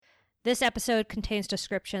This episode contains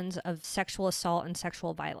descriptions of sexual assault and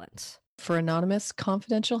sexual violence. For anonymous,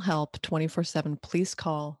 confidential help 24/7, please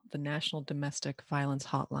call the National Domestic Violence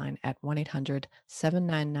Hotline at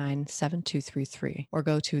 1-800-799-7233 or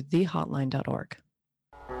go to thehotline.org.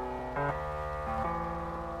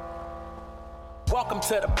 Welcome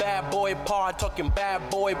to the bad boy pod, talking bad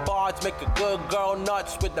boy bards, make a good girl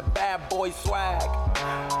nuts with the bad boy swag.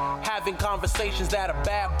 Having conversations that a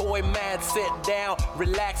bad boy mad, sit down,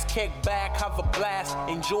 relax, kick back, have a blast,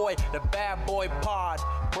 enjoy the bad boy pod,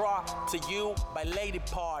 brought to you by Lady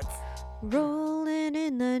Parts. Rolling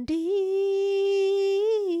in the deep,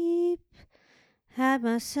 had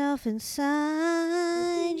myself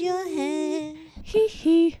inside your head. Hee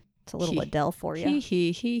hee. It's a little Adele for you. Hee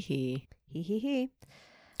hee hee hee. Hee hee hee.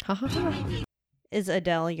 Ha ha ha. Is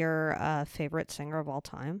Adele your favorite singer of all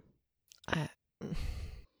time? Uh,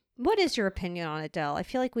 What is your opinion on Adele? I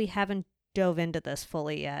feel like we haven't dove into this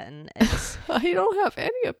fully yet, and it's, I don't have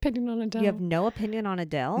any opinion on Adele. you have no opinion on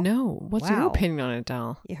Adele? No. What's your Wow. opinion on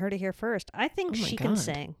Adele? You heard it here first. I think Oh my she can God.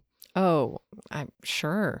 sing. Oh, I'm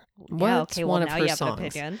sure. What's Yeah, okay, well, one of now her you have songs? an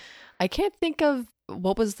opinion. I can't think of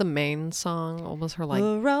what was the main song. What was her like?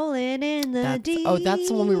 We're rolling in the deep. Oh, that's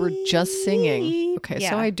the one we were just singing. Okay,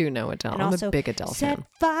 Yeah. so I do know Adele. And I'm also a big Adele Set fan.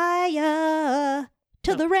 fire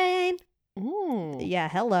to the rain. Ooh. Yeah,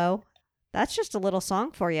 hello. That's just a little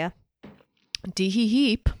song for you. Dee hee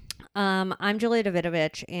heep. I'm Julia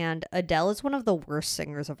Davidovich, and Adele is one of the worst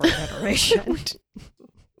singers of our generation.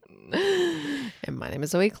 And my name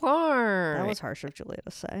is Zoe Clark. That was harsh of Julia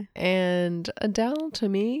to say. And Adele, to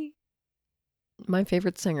me, my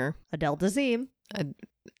favorite singer. Adele Dazeem.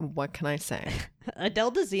 What can I say?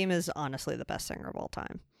 Adele Dazeem is honestly the best singer of all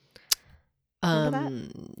time. Remember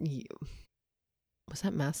Was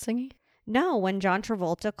that Mass Singing? No, when John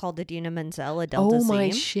Travolta called Idina Menzel Adele Oh Dazeem. my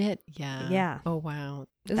shit! Yeah. Yeah. Oh wow.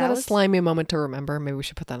 Is That that a was- slimy moment to remember? Maybe we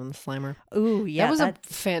should put that on the slimer. Ooh, yeah. That was a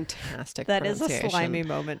fantastic. that is a pronunciation. slimy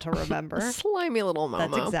moment to remember. A slimy little Momo.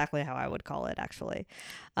 That's exactly how I would call it, actually.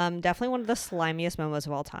 Definitely one of the slimiest moments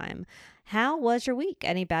of all time. How was your week?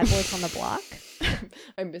 Any bad boys on the block?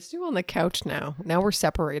 I missed you on the couch now. Now we're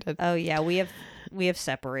separated. Oh yeah, we have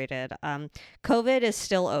separated. COVID is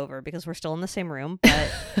still over because we're still in the same room,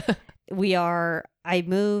 but I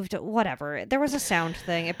moved, whatever. There was a sound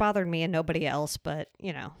thing. It bothered me and nobody else, but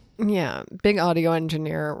you know. Yeah, big audio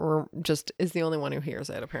engineer or just is the only one who hears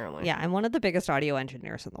it apparently. Yeah, I'm one of the biggest audio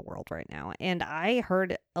engineers in the world right now, and I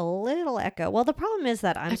heard a little echo. Well, the problem is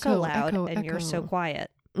that I'm so Echo, loud echo, and you're so echo.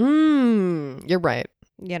 quiet. You're right.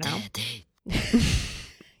 You know.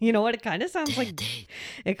 You know what? It kind of sounds like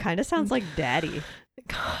Daddy.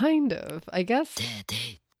 Kind of. I guess.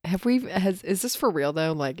 Is this for real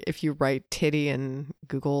though? Like if you write titty in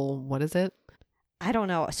Google, what is it? I don't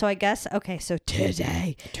know. So I guess, okay, so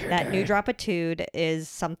today, that new drop of Tude is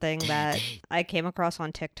something that I came across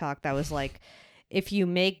on TikTok that was like, if you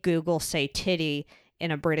make Google say titty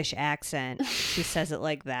in a British accent, she says it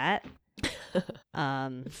like that.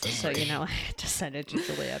 So, you know, I had to send it to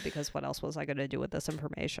Julia because what else was I going to do with this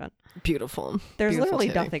information? Beautiful. There's Beautiful literally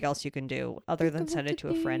titty. nothing else you can do other than send it to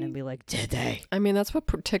a friend and be like, today. I mean, that's what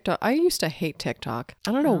TikTok. I used to hate TikTok.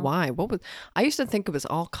 I don't know Oh. why. I used to think it was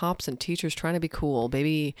all cops and teachers trying to be cool,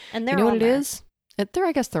 baby. And they're you know on what it there. is?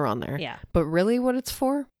 I guess they're on there. Yeah. But really, what it's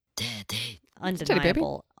for?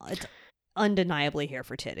 Undeniable. It's undeniably here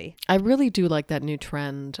for titty. I really do like that new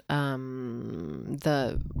trend.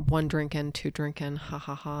 The 1 drinking, 2 drinking, ha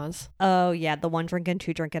ha ha's. Oh, yeah. The 1 drinking,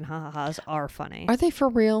 2 drinking, ha ha ha's are funny. Are they for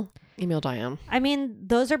real? Email Diane. I mean,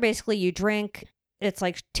 those are basically you drink. It's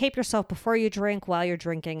like tape yourself before you drink, while you're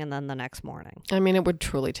drinking, and then the next morning I mean, it would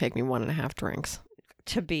truly take me 1.5 drinks.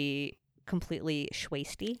 to be completely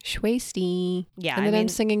schwasty. Schwasty. Yeah, And I then I'm mean-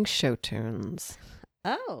 singing show tunes.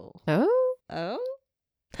 Oh. Oh?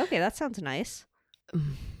 Okay, that sounds nice.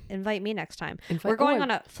 Invite me next time. Invite- We're going oh, I-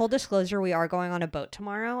 on a full disclosure. We are going on a boat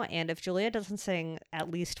tomorrow, and if Julia doesn't sing at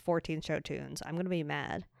least 14 show tunes, I'm gonna be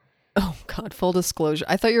mad. Oh God! Full disclosure.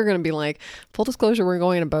 I thought you were going to be like, full disclosure. We're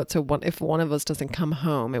going on a boat, so if one of us doesn't come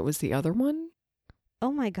home, it was the other one.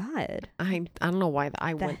 Oh my God! I don't know why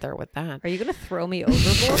I went there with that. Are you gonna throw me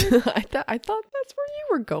overboard? I thought that's where you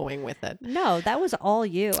were going with it. No, that was all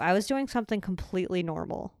you. I was doing something completely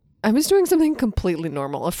normal. I was doing something completely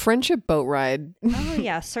normal. A friendship boat ride. Oh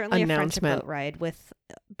yeah, certainly a friendship Announcement. boat ride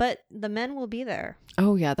but the men will be there.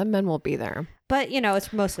 Oh yeah, the men will be there. But you know,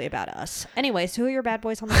 it's mostly about us. Anyways, who are your bad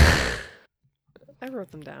boys on the list? I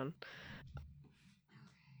wrote them down.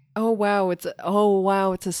 Oh wow,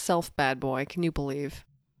 it's a self bad boy. Can you believe?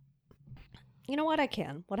 You know what? I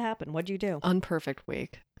can. What happened? What'd you do? Unperfect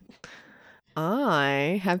week.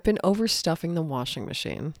 I have been overstuffing the washing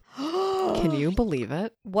machine. Can you believe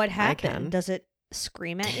it? What can. happened? Does it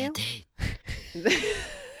scream at you?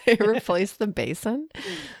 It replaced the basin.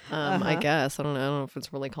 I Uh-huh. guess. I don't know if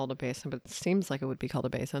it's really called a basin, but it seems like it would be called a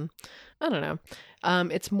basin. I don't know.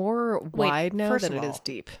 It's more wide now first than of it is all-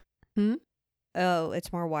 deep. Oh,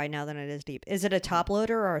 it's more wide now than it is deep. Is it a top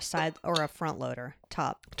loader or a side or a front loader?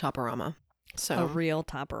 Top. Toporama. So A real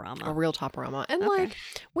toporama. a real Toporama. And Okay. like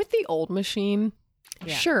with the old machine,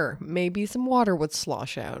 Yeah. sure, maybe some water would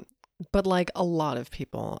slosh out. But like a lot of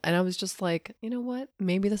people. And I was just like, you know what?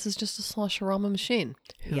 Maybe this is just a slosherama machine.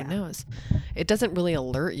 Who Yeah. knows? It doesn't really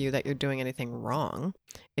alert you that you're doing anything wrong.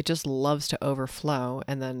 It just loves to overflow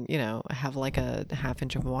and then, have like a half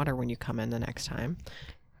inch of water when you come in the next time.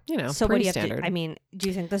 So what do pretty you have standard. to? I mean, do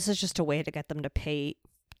you think this is just a way to get them to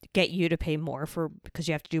get you to pay more because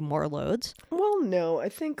you have to do more loads? Well, no, I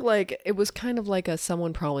think like it was kind of like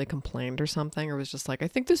someone probably complained or something, or was just like, I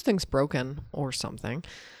think this thing's broken or something.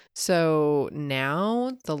 So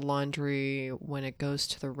now the laundry, when it goes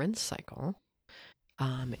to the rinse cycle,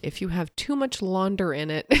 if you have too much launder in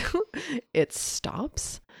it, it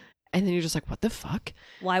stops. And then you're just like, what the fuck?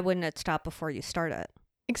 Why wouldn't it stop before you start it?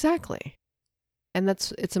 Exactly. And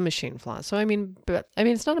it's a machine flaw. So,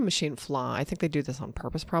 it's not a machine flaw. I think they do this on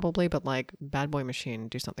purpose probably, but like bad boy machine,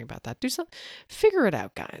 do something about that. Figure it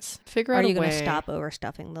out, guys. Figure out Are a you way. going to stop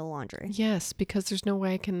overstuffing the laundry? Yes, because there's no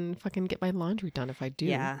way I can fucking get my laundry done if I do.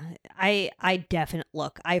 Yeah. I definitely,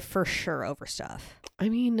 look, I for sure overstuff. I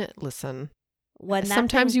mean, listen. When that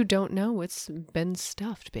Sometimes thing- you don't know it's been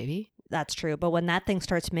stuffed, baby. That's true. But when that thing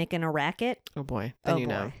starts making a racket, Oh boy, then oh you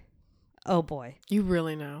boy. know. Oh boy. You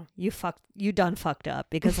really know. You done fucked up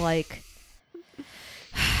because like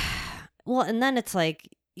well, and then it's like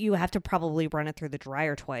you have to probably run it through the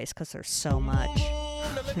dryer twice because there's so much.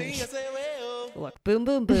 Look, boom,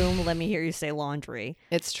 boom, boom. Let me hear you say laundry.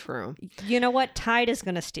 It's true. You know what? Tide is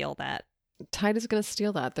going to steal that. Tide is going to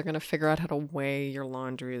steal that. They're going to figure out how to weigh your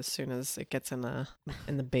laundry as soon as it gets in the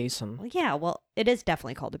basin. Well, yeah, well, it is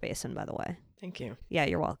definitely called a basin, by the way. Thank you. Yeah,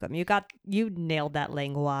 you're welcome. You nailed that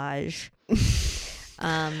language.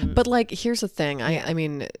 But like, here's the thing. I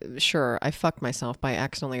mean, sure, I fucked myself by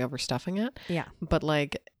accidentally overstuffing it. Yeah. But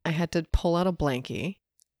like, I had to pull out a blankie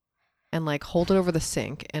and like hold it over the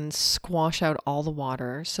sink and squash out all the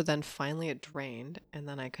water. So then finally it drained, and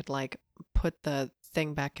then I could like put the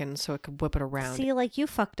thing back in so it could whip it around. See, like you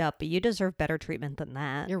fucked up, but you deserve better treatment than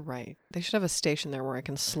that. You're right. They should have a station there where I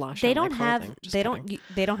can slosh. They out my don't have clothing. Just they kidding.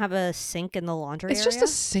 they don't have a sink in the laundry It's area. just a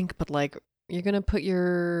sink, but like you're gonna put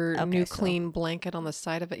your Okay, new so- clean blanket on the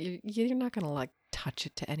side of it. You're not gonna like touch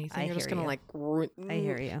it to anything. I You're just hear gonna you. like. I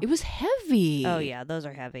hear you. It was heavy. Oh yeah, those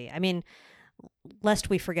are heavy. I mean, lest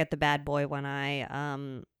we forget the bad boy when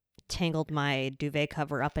I tangled my duvet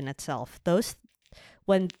cover up in itself. Those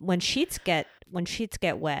when sheets get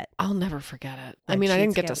wet. I'll never forget it. I When mean, I didn't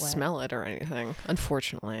sheets get to get wet. smell it or anything,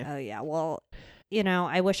 unfortunately. Oh yeah, well,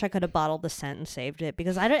 I wish I could have bottled the scent and saved it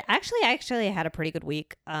because I actually had a pretty good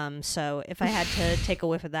week. So if I had to take a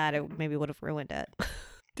whiff of that, it maybe would have ruined it.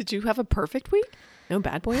 Did you have a perfect week? No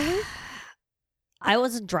bad boy week? I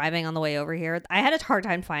was driving on the way over here. I had a hard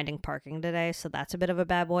time finding parking today, so that's a bit of a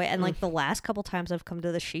bad boy. And like the last couple times I've come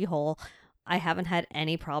to the She-Hole, I haven't had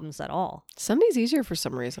any problems at all. Sunday's easier for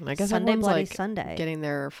some reason. I guess Sunday everyone's Bloody like Sunday. getting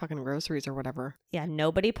their fucking groceries or whatever. Yeah,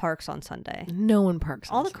 nobody parks on Sunday. No one parks.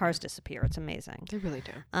 All on the Sunday. cars disappear. It's amazing. They really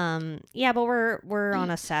do. Yeah, but we're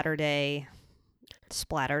on a Saturday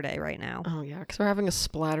splatter day right now. Oh yeah, because we're having a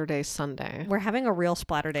splatter day Sunday. We're having a real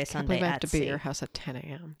splatter day Can't Sunday believe I have at to be at sea. your house at 10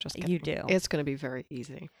 a.m. Just You kidding. do. It's going to be very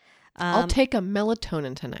easy. I'll take a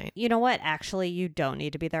melatonin tonight. You know what? Actually, you don't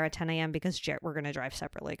need to be there at 10 a.m. because we're going to drive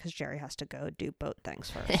separately because Jerry has to go do boat things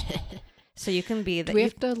first. So you can be Do there. we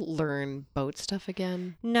have to learn boat stuff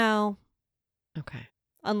again? No, Okay.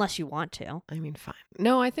 unless you want to. I mean, fine.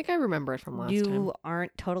 No, I think I remember it from last You time.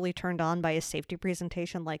 aren't totally turned on by a safety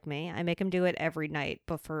presentation like me. I make him do it every night,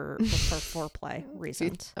 but for foreplay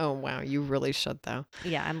reasons. Oh, wow. You really should, though.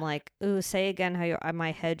 Yeah, I'm like, ooh, say again how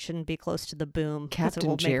my head shouldn't be close to the boom. 'cause Captain it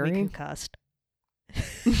will Jerry? make me concussed.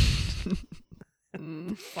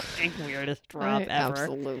 Fucking weirdest drop I ever.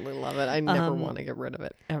 absolutely love it. I never want to get rid of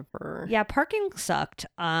it, ever. Yeah, parking sucked.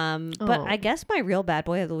 But Oh. I guess my real bad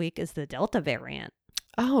boy of the week is the Delta variant.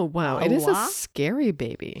 Oh, wow. It is a Hola? scary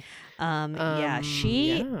baby. Yeah, yeah.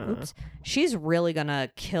 she's really gonna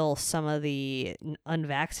kill some of the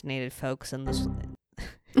unvaccinated folks in this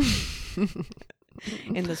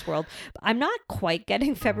in this world. I'm not quite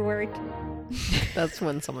getting February That's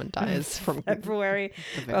when someone dies from February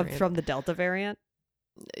the variant. from the Delta variant.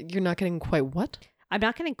 You're not getting quite what? I'm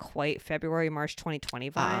not getting quite February, March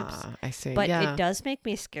 2020 vibes. I see. But yeah. it does make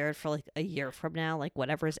me scared for like a year from now, like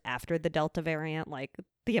whatever's after the Delta variant, like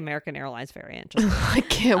the American Airlines variant. Just, I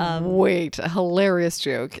can't wait. A hilarious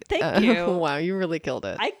joke. Thank you. Wow, you really killed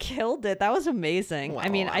it. I killed it. That was amazing. I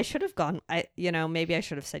mean, Wow. I should have gone. Maybe I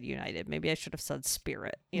should have said United. Maybe I should have said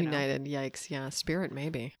Spirit. United, yikes. Yeah, Spirit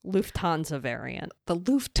maybe. Lufthansa variant. The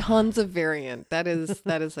Lufthansa variant.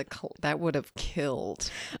 That would have killed.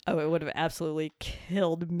 Oh, it would have absolutely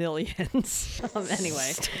killed millions.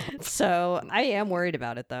 Anyway, so I am worried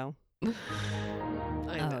about it though. I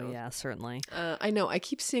know. Oh yeah, certainly. I know. I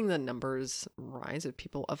keep seeing the numbers rise of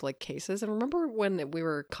people of like cases. And remember when we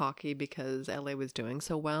were cocky because LA was doing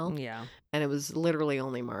so well, Yeah. and it was literally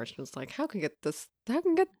only March. It was like, how can get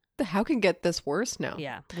this worse now?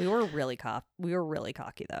 Yeah. We were really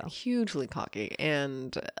cocky though. Hugely cocky,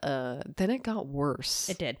 and then it got worse.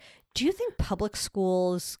 It did. Do you think public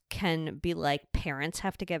schools can be like parents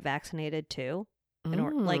have to get vaccinated too? I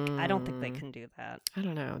don't think they can do that. I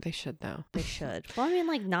don't know. They should though. They should. Well, I mean,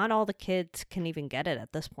 like, not all the kids can even get it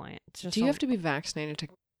at this point. It's just Do you have to be vaccinated to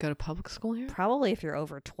go to public school here? probably if you're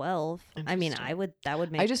over 12. I mean, Interesting. that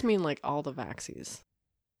would make. I just mean like all the vaccines.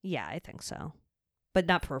 Yeah, I think so, but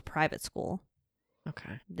not for a private school.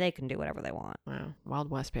 Okay. They can do whatever they want. Wow.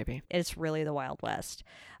 Wild West, baby. It's really the Wild West,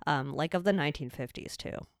 like of the 1950s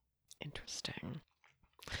too. Interesting.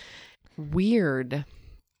 Weird.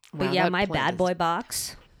 But Wow, yeah, that my plant bad is- boy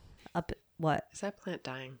box. What? Is that plant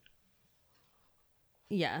dying?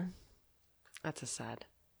 Yeah. That's a sad.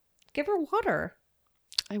 Give her water.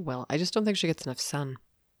 I will. I just don't think she gets enough sun.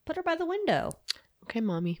 Put her by the window. Okay,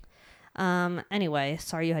 mommy. Anyway,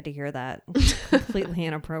 sorry you had to hear that completely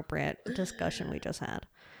inappropriate discussion we just had.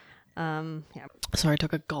 Yeah. Sorry, I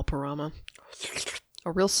took a gulporama.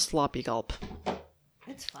 A real sloppy gulp.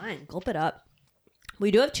 It's fine. Gulp it up.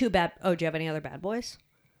 We do have two bad. Oh, do you have any other bad boys?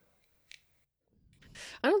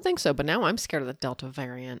 I don't think so, but now I'm scared of the Delta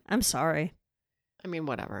variant. I'm sorry. I mean,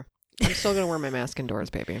 whatever. I'm still going to wear my mask indoors,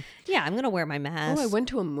 baby. Yeah, I'm gonna wear my mask. Oh, I went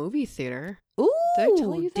to a movie theater. Ooh, Did I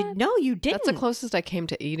tell you that? No, you didn't. That's the closest I came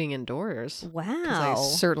to eating indoors. Because I Wow.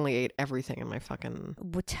 certainly ate everything in my fucking...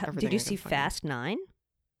 Did everything you I can see find. Fast 9?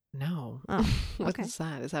 No. Oh, What okay. is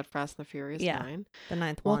that? Is that Fast and the Furious Yeah. 9? The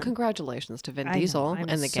ninth Well, one. congratulations to Vin I know, Diesel I'm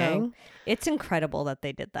and the so- gang. It's incredible that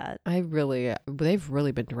they did that. They've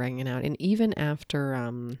really been dragging it out. And even after,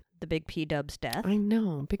 The Big P Dub's death. I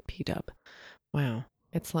know, Big P Dub. Wow.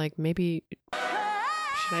 It's like, maybe,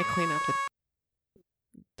 should I clean up the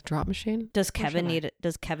drop machine? Does Or Kevin should I? need a I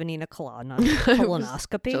was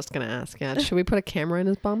colonoscopy? Just gonna ask. Yeah. Should we put a camera in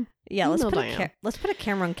his bum? Yeah, let's Email put Diane. let's put a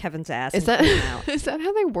camera on Kevin's ass. Is and clean him that out. is that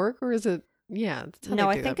how they work, or is it? Yeah. That's how No,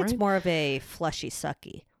 they I do think that, it's right? more of a fleshy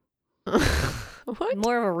sucky. What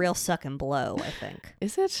More of a real suck and blow, I think.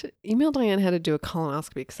 is it? Email Diane how to do a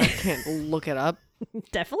colonoscopy because I can't look it up.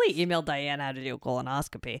 Definitely email Diane how to do a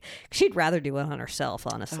colonoscopy. She'd rather do it on herself,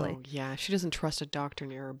 honestly. Oh yeah, she doesn't trust a doctor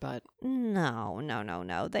near her butt. No.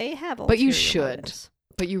 They have But you ulterior should. motives.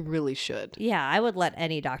 But you really should. Yeah, I would let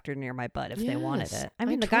any doctor near my butt if they wanted Yes, it. I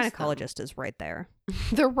mean, the trust them. gynecologist is right there.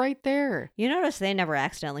 They're right there. You notice they never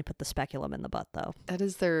accidentally put the speculum in the butt, though. That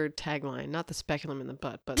is their tagline. Not the speculum in the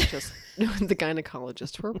butt, but just the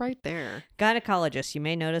gynecologist. We're right there. Gynecologist, you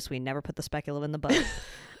may notice we never put the speculum in the butt.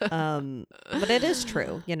 But it is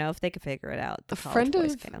true. You know, if they could figure it out, the college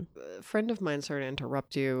boys can. A friend of mine, sorry to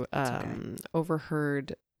interrupt you, okay.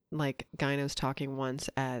 overheard like gynos talking once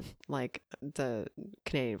at like the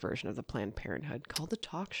Canadian version of the Planned Parenthood called the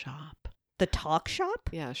Talk Shop. The Talk Shop?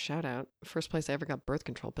 Yeah, shout out. First place I ever got birth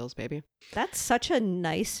control pills, baby. That's such a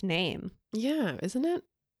nice name. Yeah, isn't it?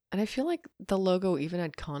 And I feel like the logo even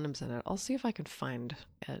had condoms in it. I'll see if I can find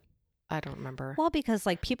it. I don't remember. Well, because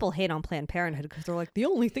like people hate on Planned Parenthood because they're like, the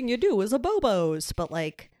only thing you do is a Bobos. But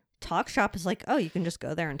like Talk Shop is like, oh, you can just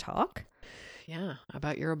go there and talk. Yeah,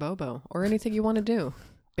 about your abobo or anything you want to do,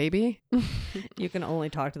 baby. You can only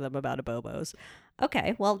talk to them about a Bobos.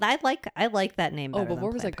 Okay, well, I like that name better Oh, but than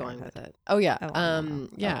where was I Planned going Parenthood. with it? Oh yeah, Oh, I don't know.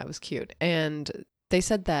 yeah, Oh. it was cute, and they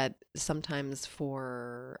said that sometimes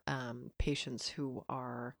for patients who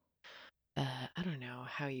are, I don't know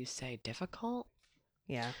how you say difficult.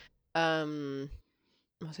 Yeah.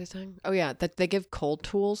 What was I saying? Oh yeah, that they give cold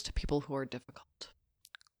tools to people who are difficult.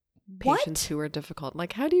 Patients What? who are difficult.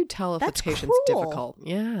 Like, how do you tell if That's a patient's cruel. difficult?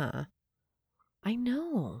 Yeah, I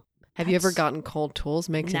know. Have you ever That's- gotten cold tools?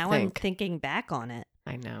 Makes Now you I'm think. thinking back on it.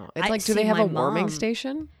 I know. It's I like, do they see have my a warming mom-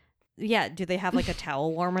 station? Yeah, do they have like a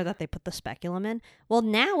towel warmer that they put the speculum in? Well,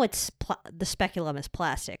 now the speculum is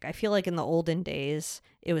plastic. I feel like in the olden days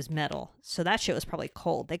it was metal, so that shit was probably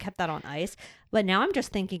cold. They kept that on ice. But now I'm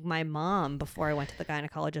just thinking my mom, before I went to the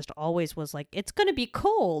gynecologist, always was like, it's gonna be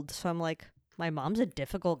cold. So I'm like, my mom's a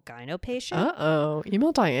difficult gyno patient.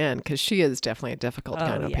 Email Diane, because she is definitely a difficult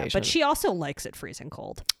gyno patient. But she also likes it freezing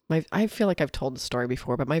cold. I feel like I've told the story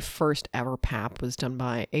before, but my first ever PAP was done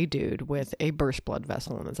by a dude with a burst blood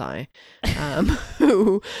vessel in his eye,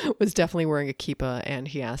 who was definitely wearing a kippah, and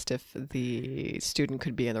he asked if the student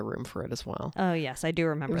could be in the room for it as well. Oh yes, I do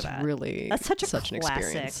remember that. Really, that's such an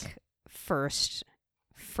experience. Classic first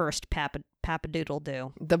papadoodle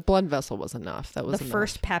do. The blood vessel was enough. That was the enough.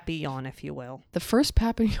 First papillon, if you will. The first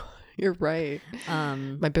papillon. You're right.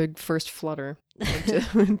 My big first flutter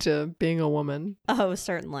into being a woman. Oh,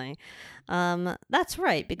 certainly. That's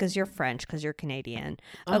right, because you're French, because you're Canadian.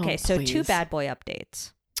 Okay, so please. 2 bad boy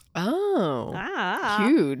updates. Oh,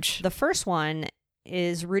 huge. The first one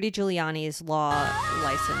is Rudy Giuliani's law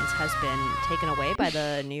license has been taken away by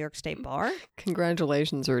the New York State Bar.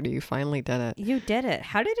 Congratulations, Rudy. You finally did it. You did it.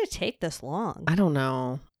 How did it take this long? I don't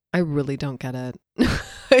know. I really don't get it.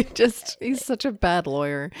 He's such a bad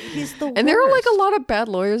lawyer. He's the worst. And there are like a lot of bad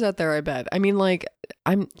lawyers out there, I bet. I mean, like,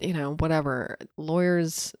 whatever.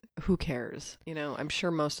 Lawyers, who cares? I'm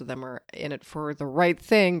sure most of them are in it for the right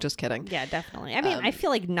thing. Just kidding. Yeah, definitely. I mean, I feel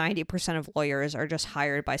like 90% of lawyers are just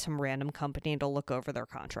hired by some random company to look over their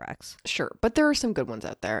contracts. Sure. But there are some good ones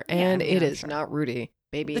out there. And it is not Rudy.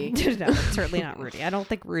 Baby. No, it's certainly not Rudy. I don't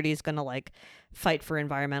think Rudy's going to like fight for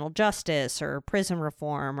environmental justice or prison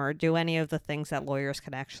reform or do any of the things that lawyers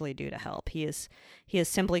can actually do to help. He is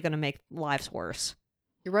simply going to make lives worse.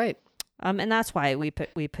 You're right. And that's why we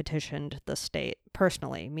petitioned the state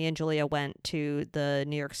personally. Me and Julia went to the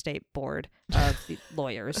New York State Board of the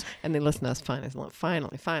Lawyers, and they listened to us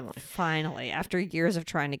finally. After years of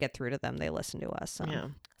trying to get through to them, they listened to us. Yeah,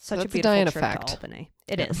 such so a beautiful Diana trip fact. to Albany.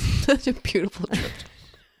 It is such a beautiful trip.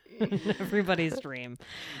 Everybody's dream.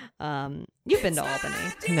 You've been to Albany?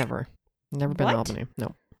 Never been to Albany.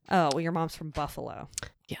 No. Oh, well, your mom's from Buffalo.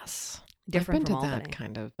 Yes, Different I've been from to Albany. that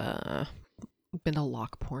kind of. Been to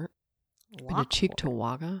Lockport. Been to Lockport.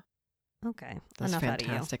 Cheektowaga. Okay, Those enough out of you.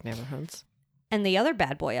 fantastic neighborhoods. And the other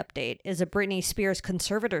Bad Boy update is a Britney Spears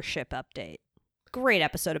conservatorship update. Great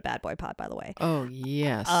episode of Bad Boy Pod, by the way. Oh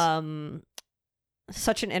yes.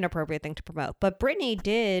 Such an inappropriate thing to promote, but Britney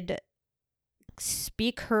did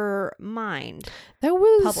speak her mind. That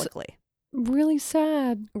was publicly really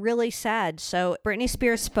sad. Really sad. So Britney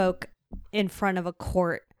Spears spoke in front of a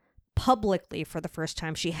court publicly for the first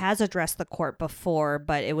time. She has addressed the court before,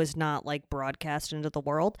 but it was not like broadcast into the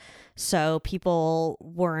world. So people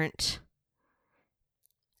weren't.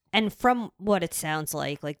 And from what it sounds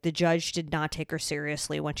like the judge did not take her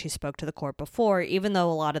seriously when she spoke to the court before, even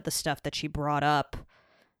though a lot of the stuff that she brought up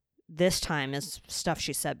this time is stuff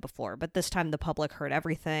she said before. But this time the public heard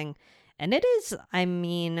everything. And it is, I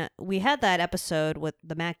mean, we had that episode with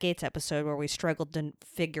the Matt Gaetz episode where we struggled to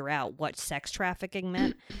figure out what sex trafficking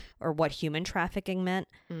meant or what human trafficking meant.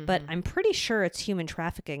 Mm-hmm. But I'm pretty sure it's human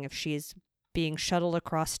trafficking if she's being shuttled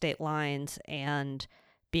across state lines and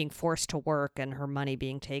being forced to work and her money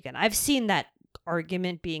being taken. I've seen that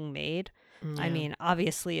argument being made. Yeah. I mean,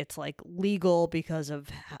 obviously it's like legal because of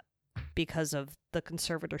the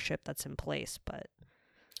conservatorship that's in place, but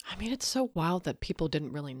I mean, it's so wild that people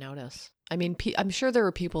didn't really notice. I mean, I'm sure there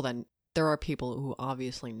are people who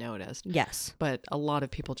obviously noticed. yes, But a lot of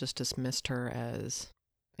people just dismissed her as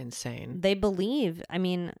insane. they believed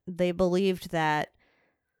that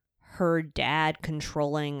her dad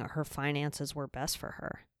controlling her finances were best for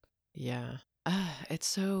her. Yeah. It's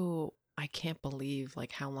so, I can't believe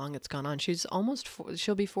how long it's gone on. She's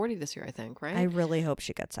she'll be 40 this year, I think, right? I really hope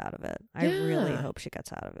she gets out of it. I really hope she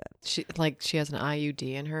gets out of it. She has an IUD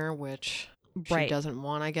in her, which Right. she doesn't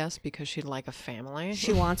want, I guess, because she'd like a family.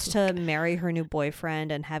 She wants to marry her new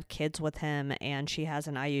boyfriend and have kids with him, and she has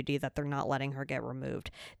an IUD that they're not letting her get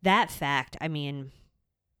removed. That fact, I mean,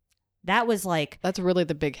 that was that's really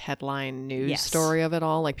the big headline news Yes. story of it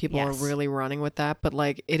all. People Yes. are really running with that, but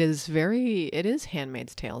it is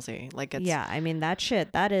Handmaid's Tale-y. It's yeah, I mean, that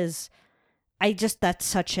is, that's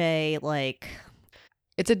such a,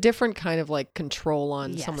 it's a different kind of control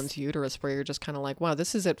on Yes. someone's uterus where you're just kind of wow,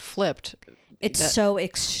 this is it flipped. it's so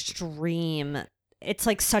extreme. It's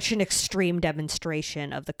such an extreme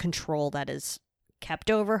demonstration of the control that is kept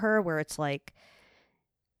over her, where it's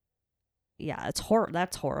yeah, that's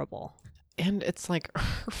horrible. And it's her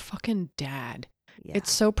fucking dad. Yeah.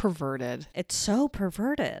 It's so perverted. It's so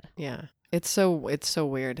perverted. Yeah. It's so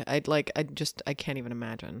weird. I can't even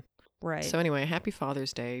imagine. Right. So anyway, happy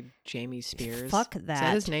Father's Day, Jamie Spears. Fuck that. Is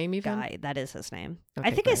that his name even? guy. That is his name. Okay,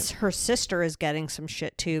 I think great. her sister is getting some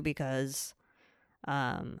shit too because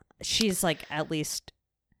she's like at least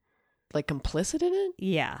Like complicit in it?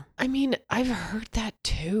 yeah. I mean, I've heard that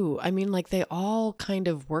too. I mean, like they all kind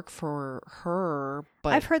of work for her,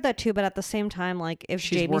 but I've heard that too, but at the same time, like if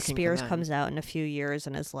She's Jamie working for Spears them. comes out in a few years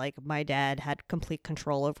and is like, my dad had complete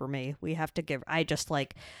control over me, we have to give.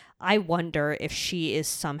 I wonder if she is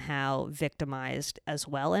somehow victimized as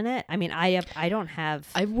well in it. I mean, I don't have.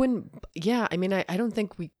 I wouldn't. Yeah, I mean, I don't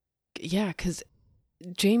think we. Yeah, because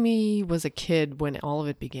Jamie was a kid when all of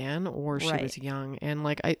it began, or she Right. was young, and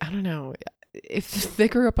like I don't know if they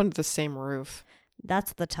grew up under the same roof.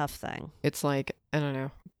 That's the tough thing. It's like I don't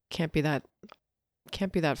know. Can't be that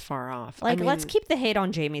far off. Like, I mean, let's keep the hate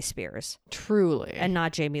on Jamie Spears truly and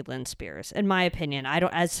not Jamie Lynn Spears. In my opinion, I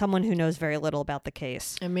don't. As someone who knows very little about the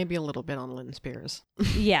case, and maybe a little bit on Lynn Spears.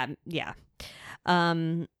 yeah.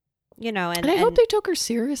 You know, And I hope they took her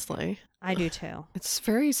seriously. I do too. It's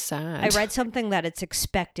very sad. I read something that it's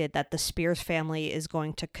expected that the Spears family is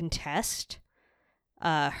going to contest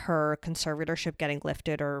her conservatorship getting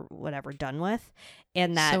lifted or whatever done with,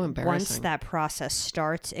 and that So once embarrassing. that process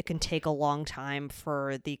starts, it can take a long time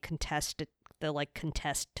for the contestment,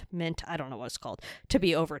 I don't know what it's called, to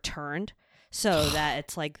be overturned. So that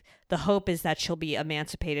it's like the hope is that she'll be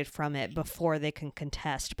emancipated from it before they can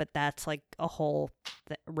contest, but that's like a whole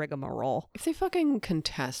rigmarole. If they fucking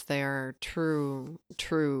contest, they are true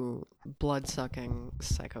blood-sucking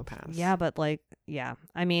psychopaths. Yeah, but like, yeah,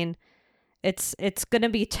 I mean, it's gonna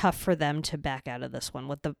be tough for them to back out of this one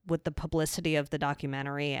with the publicity of the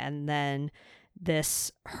documentary, and then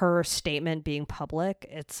her statement being public.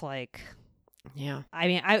 It's like, Yeah. I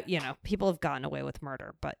mean, people have gotten away with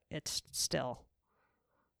murder, but it's still.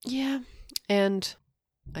 Yeah. And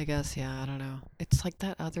I guess, yeah, I don't know. It's like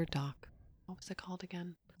that other doc. What was it called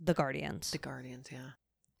again? The Guardians. The Guardians, yeah.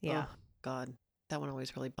 Yeah. Oh, God. That one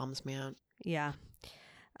always really bums me out. Yeah.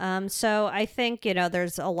 So I think,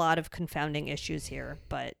 there's a lot of confounding issues here,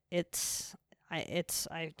 but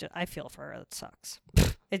I feel for her. It sucks.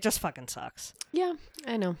 It just fucking sucks. Yeah,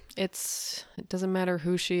 I know. It doesn't matter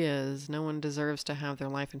who she is. No one deserves to have their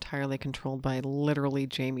life entirely controlled by literally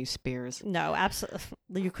Jamie Spears. No, absolutely.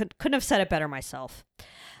 You couldn't have said it better myself.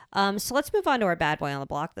 So let's move on to our bad boy on the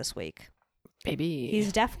block this week. Baby.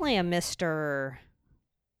 He's definitely a Mr.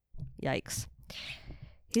 Yikes.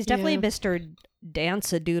 He's definitely Yeah. Mr.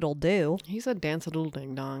 Dance-a-doodle-doo. He's a dance-a-doodle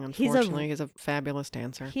ding-dong, He's a- unfortunately. He's a fabulous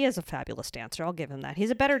dancer. He is a fabulous dancer. I'll give him that. He's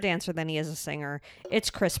a better dancer than he is a singer. It's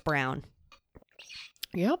Chris Brown.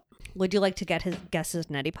 Yep. Would you like to guess his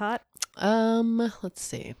neti pot? Let's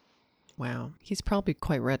see. Wow. He's probably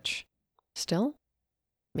quite rich. Still?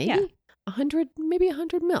 Maybe? Yeah. 100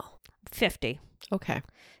 mil. 50. Okay.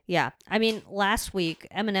 Yeah. I mean, last week,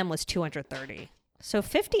 Eminem was 230. So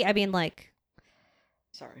 50, I mean, like,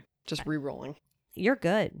 Sorry. Just re-rolling. you're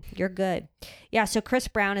good. You're good. Yeah, so Chris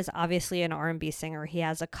Brown is obviously an R&B singer. He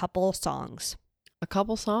has a couple songs. A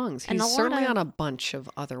couple songs. And a He's lot certainly of- on a bunch of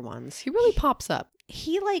other ones. He really pops up.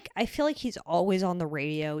 I feel like he's always on the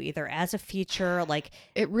radio, either as a feature, like,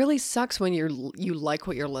 It really sucks when you like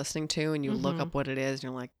what you're listening to and you look Mhm. up what it is and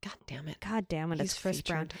you're like, God damn it. God damn it, it's He's Chris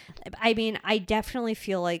Brown. featured. I mean, I definitely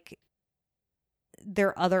feel like there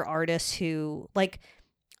are other artists who, like,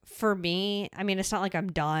 for me, I mean, it's not like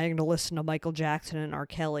I'm dying to listen to Michael Jackson and R.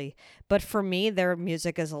 Kelly, but for me, their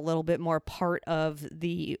music is a little bit more part of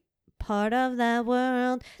that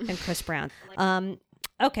world than Chris Brown.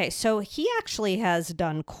 Okay, so he actually has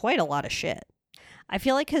done quite a lot of shit. I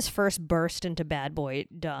feel like his first burst into bad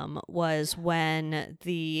boydom was when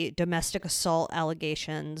the domestic assault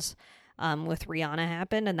allegations with Rihanna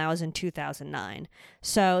happened, and that was in 2009.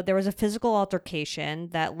 So there was a physical altercation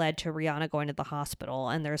that led to Rihanna going to the hospital,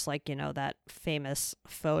 and there's like, that famous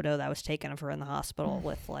photo that was taken of her in the hospital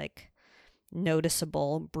with like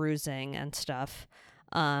noticeable bruising and stuff.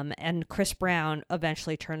 And Chris Brown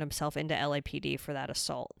eventually turned himself into LAPD for that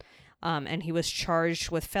assault. And he was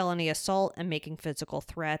charged with felony assault and making physical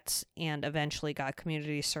threats, and eventually got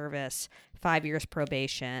community service, 5 years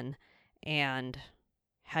probation, and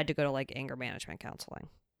had to go to like anger management counseling.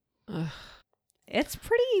 Ugh. It's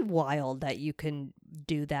pretty wild that you can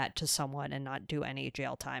do that to someone and not do any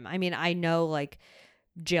jail time. I mean, I know like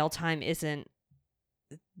jail time isn't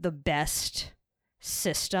the best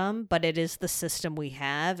system, but it is the system we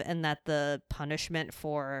have, and that the punishment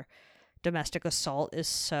for domestic assault is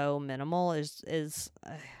so minimal is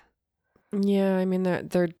Yeah, I mean,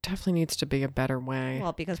 there definitely needs to be a better way.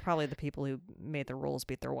 well, because probably the people who made the rules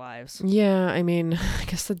beat their wives. Yeah, I mean, I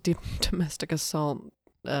guess the domestic assault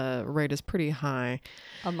rate is pretty high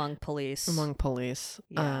among police.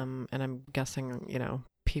 Yeah. And I'm guessing,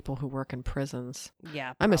 people who work in prisons. Yeah,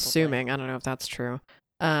 I'm probably. assuming. I don't know if that's true.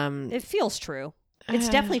 It feels true. It's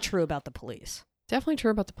definitely true about the police. Definitely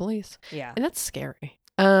true about the police. Yeah. And that's scary.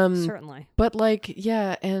 Certainly. But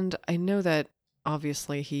and I know that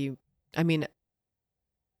obviously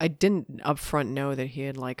I didn't upfront know that he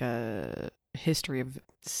had a history of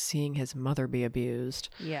seeing his mother be abused.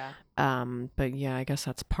 Yeah. But yeah, I guess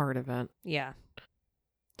that's part of it. Yeah.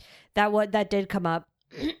 That did come up.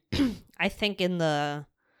 I think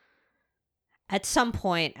at some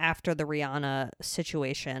point after the Rihanna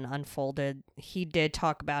situation unfolded, he did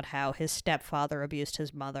talk about how his stepfather abused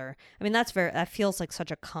his mother. I mean, that feels like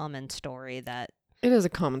such a common story that it is a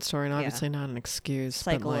common story and obviously not an excuse.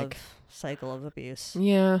 Cycle of abuse.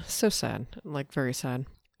 Yeah, so sad. Very sad.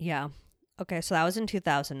 Yeah. Okay, so that was in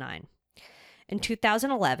 2009. In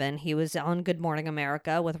 2011, he was on Good Morning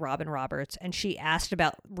America with Robin Roberts, and she asked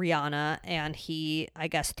about Rihanna, and he, I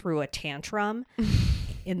guess, threw a tantrum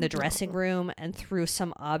in the dressing room and threw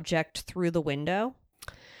some object through the window,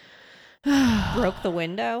 broke the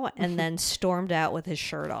window, and then stormed out with his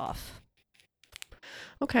shirt off.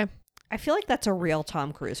 Okay. I feel like that's a real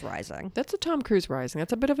Tom Cruise rising. That's a Tom Cruise rising.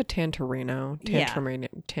 That's a bit of a Tantrumino. You're not shutting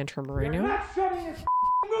this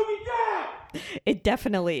movie down! It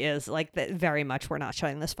definitely is. Very much, we're not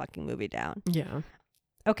shutting this fucking movie down. Yeah.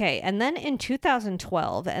 Okay, and then in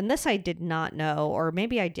 2012, and this I did not know, or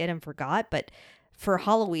maybe I did and forgot, but for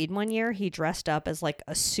Halloween one year, he dressed up as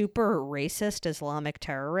a super racist Islamic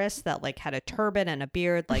terrorist that had a turban and a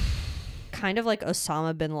beard, kind of like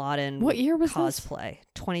Osama bin Laden. What year was cosplay?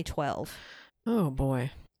 2012. Oh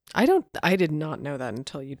boy. I did not know that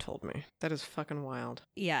until you told me. That is fucking wild.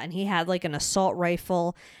 Yeah, and he had an assault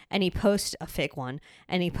rifle, and he posted a fake one,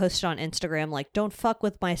 and he posted on Instagram don't fuck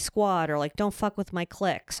with my squad, or don't fuck with my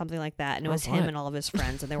clique, something like that. And it was him and all of his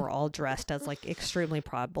friends, and they were all dressed as extremely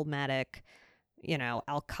problematic,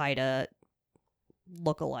 Al Qaeda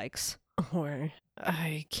lookalikes. Boy,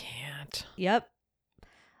 I can't. Yep.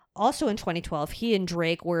 Also in 2012, he and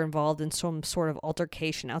Drake were involved in some sort of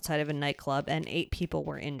altercation outside of a nightclub, and 8 people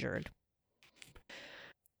were injured.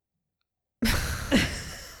 God.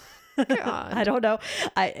 I don't know.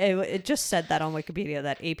 It just said that on Wikipedia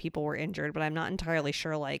that 8 people were injured, but I'm not entirely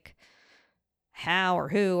sure how or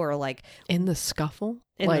who or in the scuffle,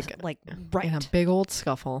 right in a big old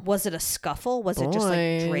scuffle. Was it a scuffle? Was it just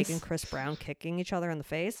Drake and Chris Brown kicking each other in the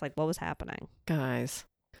face? What was happening? Guys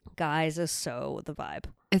is so the vibe.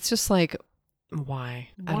 It's just why?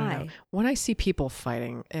 I don't know. When I see people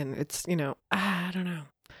fighting and it's I don't know.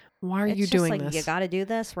 Why are you doing this? You got to do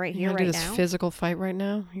this right here, right now. You do this physical fight right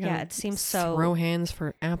now. It seems so. Throw hands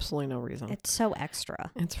for absolutely no reason. It's so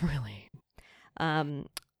extra. It's really. And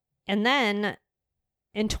then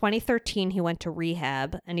in 2013, he went to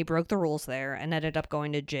rehab and he broke the rules there and ended up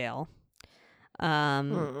going to jail.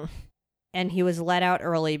 And he was let out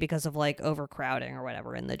early because of overcrowding or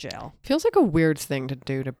whatever in the jail. Feels like a weird thing to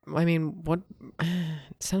do. What?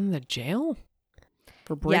 Send him to jail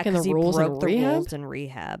for breaking the rules in rehab? Rules in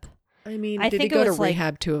rehab. I mean, did he go to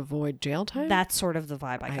rehab to avoid jail time? That's sort of the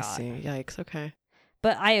vibe I got. I see. Yikes. Okay.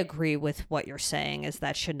 But I agree with what you're saying. Is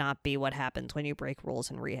that should not be what happens when you break rules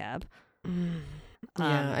in rehab.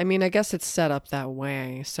 Yeah, I guess it's set up that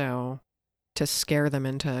way, so to scare them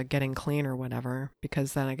into getting clean or whatever,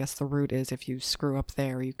 because then I guess the route is if you screw up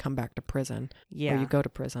there, you come back to prison. Yeah. Or you go to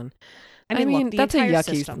prison. I mean look, that's a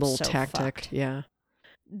yucky little tactic. Fucked. Yeah.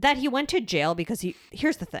 That he went to jail because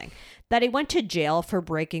here's the thing, that he went to jail for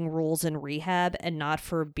breaking rules in rehab and not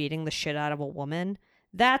for beating the shit out of a woman.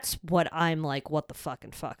 That's what I'm what the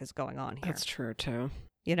fucking fuck is going on here? That's true too.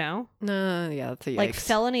 No, yeah, that's a yikes.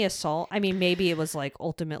 Felony assault. I mean, maybe it was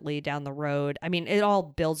ultimately down the road. I mean, it all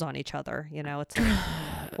builds on each other. It's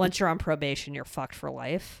once you're on probation, you're fucked for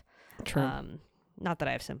life. True. Not that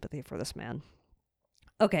I have sympathy for this man.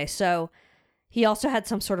 Okay, so he also had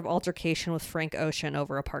some sort of altercation with Frank Ocean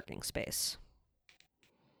over a parking space.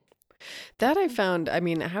 That I found. I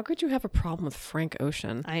mean, how could you have a problem with Frank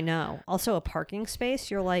Ocean? I know. Also, a parking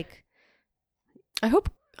space. You're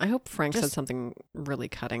I hope Frank said something really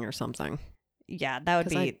cutting or something. Yeah,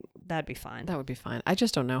 that'd be fine. That would be fine. I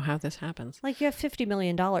just don't know how this happens. You have $50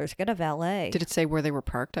 million. Get a valet. Did it say where they were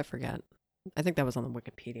parked? I forget. I think that was on the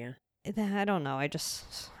Wikipedia. I don't know. I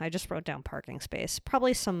just wrote down parking space.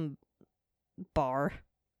 Probably some bar.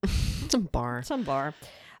 Some bar.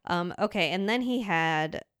 Okay, and then he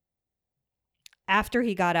had, after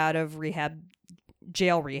he got out of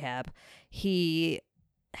jail rehab, he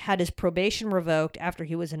had his probation revoked after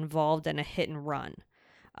he was involved in a hit and run.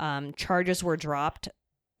 Charges were dropped.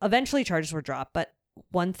 Eventually charges were dropped, but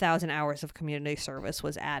 1,000 hours of community service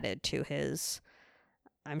was added to his,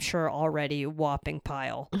 I'm sure, already whopping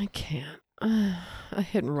pile. I can't. A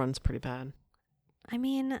hit and run's pretty bad. I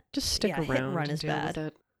mean, Just stick yeah, around. hit and run and is deal bad.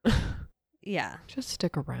 with it. Yeah. Just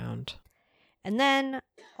stick around. And then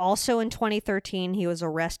also in 2013, he was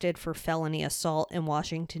arrested for felony assault in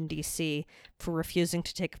Washington, D.C. for refusing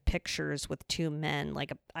to take pictures with two men.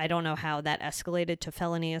 Like, I don't know how that escalated to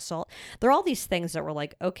felony assault. There are all these things that were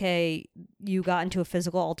like, okay, you got into a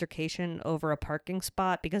physical altercation over a parking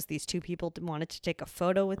spot because these two people wanted to take a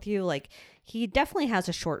photo with you. Like, he definitely has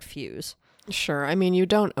a short fuse. Sure. I mean, you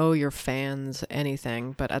don't owe your fans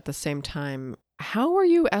anything, but at the same time, how are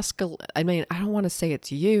you I mean, I don't want to say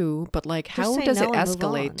it's you, but like, how say does no it and move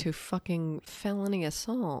escalate on. to fucking felony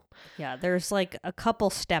assault? Yeah, there's like a couple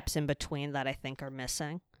steps in between that I think are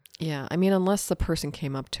missing. Yeah. I mean, unless the person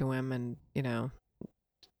came up to him and, you know,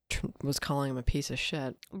 was calling him a piece of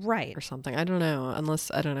shit Right. or something. I don't know. Unless,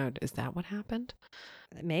 I don't know. Is that what happened?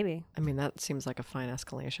 Maybe. I mean, that seems like a fine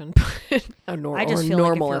escalation. a I just feel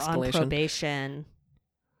normal like if you're on escalation. probation,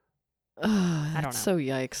 I don't know. So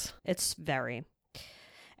yikes. it's very.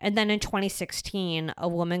 And then in 2016, a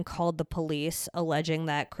woman called the police alleging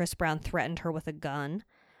that Chris Brown threatened her with a gun.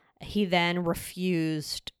 He then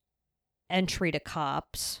refused entry to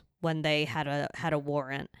cops when they had a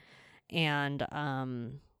warrant, and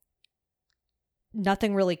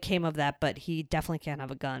nothing really came of that. But he definitely can't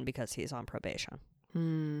have a gun because he's on probation.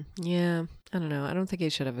 Yeah, I don't know. I don't think he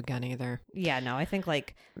should have a gun either. Yeah, no, I think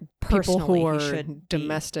like People personally who are he should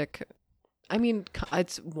domestic. I mean,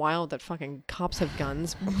 it's wild that fucking cops have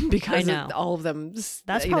guns because I know. all of them.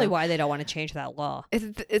 That's probably why they don't want to change that law.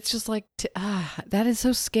 It's just like that is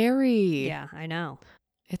so scary. Yeah, I know.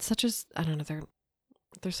 It's such a. I don't know.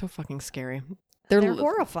 They're so fucking scary. They're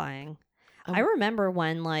horrifying. Um, I remember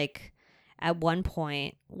when, like, at one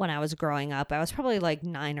point when I was growing up, I was probably like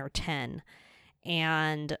 9 or 10,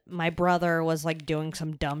 and my brother was like doing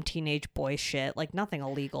some dumb teenage boy shit, like nothing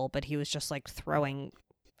illegal, but he was just like throwing.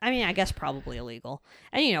 I mean, I guess probably illegal.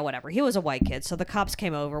 And, you know, whatever. He was a white kid. So the cops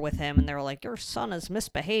came over with him and they were like, your son is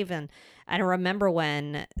misbehaving. And I remember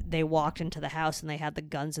when they walked into the house and they had the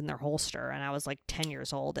guns in their holster. And I was like 10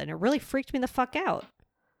 years old. And it really freaked me the fuck out.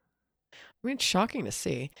 I mean, it's shocking to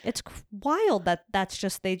see. It's wild that that's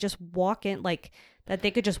just, they just walk in, like, that they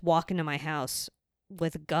could just walk into my house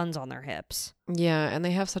with guns on their hips. Yeah, and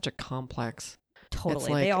they have such a complex.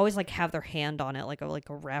 Totally. like- They always like have their hand on it like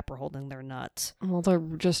a rapper holding their nuts. Well, they're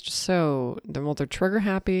just so. They're trigger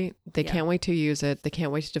happy. They Yeah. can't wait to use it. They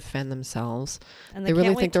can't wait to defend themselves. And They really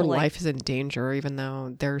can't wait think their to, like, life is in danger, even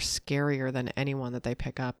though they're scarier than anyone that they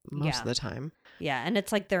pick up most Yeah. of the time. Yeah, and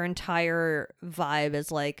it's like their entire vibe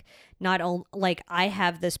is like not only like I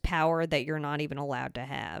have this power that you're not even allowed to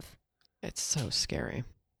have. It's so scary.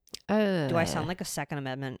 Do I sound like a Second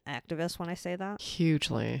Amendment activist when I say that?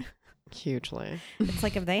 Hugely? It's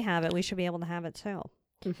like if they have it, we should be able to have it too.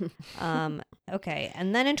 Okay,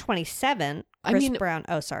 and then in 27, Chris Brown.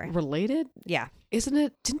 Oh, sorry. Related? Yeah. Isn't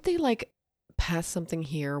it? Didn't they like pass something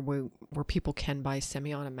here where people can buy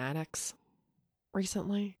semi-automatics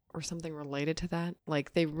recently, or something related to that?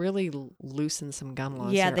 Like they really loosened some gun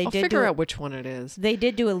laws. Yeah, here. they I'll did figure do- out which one it is. They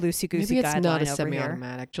did do a loosey-goosey Maybe it's guideline not a over here.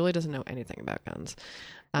 semi-automatic. Julie doesn't know anything about guns.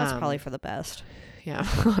 That's probably for the best. Yeah,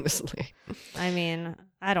 honestly. I mean,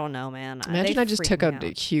 I don't know, man. Imagine They I just freak took me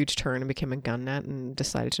a out. huge turn and became a gun nut and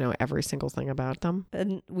decided to know every single thing about them.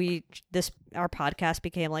 And our podcast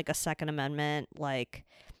became like a Second Amendment, like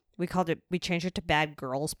we changed it to Bad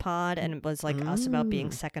Girls Pod, and it was like us about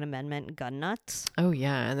being Second Amendment gun nuts. Oh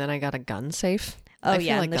yeah, and then I got a gun safe. Oh I feel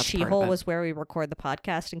yeah, like and the that's part of she-hole it. was where we record the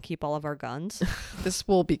podcast and keep all of our guns. This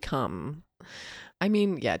will become. I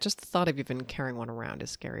mean, yeah, just the thought of even carrying one around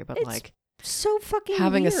is scary, but It's like So fucking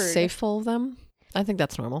having weird. a safe full of them, I think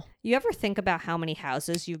that's normal. You ever think about how many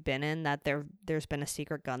houses you've been in that there's been a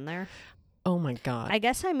secret gun there? Oh my god. I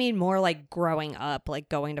guess I mean more like growing up, like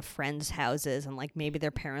going to friends' houses and like maybe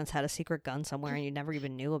their parents had a secret gun somewhere and you never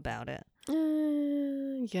even knew about it.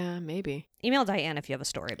 Yeah, maybe. Email Diane if you have a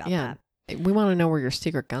story about Yeah. that. We want to know where your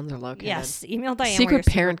secret guns are located. Yes, email Diane Secret where your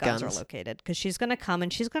parent secret guns guns. are located because she's gonna come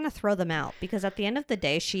and she's gonna throw them out because at the end of the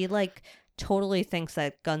day, she like totally thinks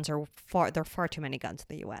that guns are there are far too many guns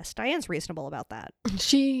in the U.S. Diane's reasonable about that.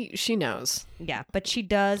 She knows. Yeah, but she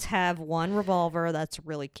does have one revolver that's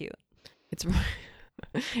really cute. It's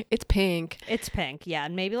it's pink. It's pink, yeah,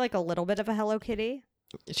 and maybe like a little bit of a Hello Kitty.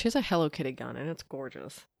 She has a Hello Kitty gun and it's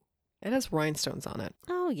gorgeous. It has rhinestones on it.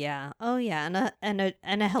 Oh yeah, and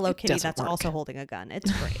a Hello It Kitty doesn't that's work. also holding a gun.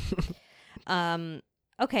 It's great.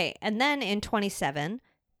 Okay, and then in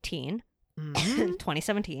 2017, Mhm.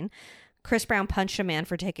 2017, Chris Brown punched a man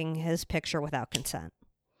for taking his picture without consent.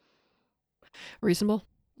 Reasonable.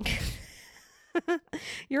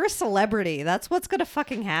 You're a celebrity. That's what's going to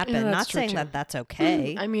fucking happen. Yeah, that's Not true, saying too. that that's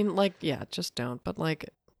okay. I mean, like, yeah, just don't. But like,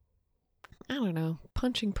 I don't know.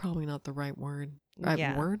 Punching probably not the right word.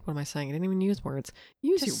 Yeah. Word? What am I saying? I didn't even use words.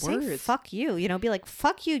 Use Just your say words. fuck you. You know, be like,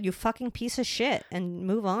 fuck you, you fucking piece of shit, and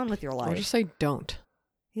move on with your Or life. just say don't.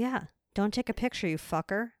 Yeah. Don't take a picture, you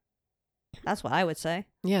fucker. That's what I would say.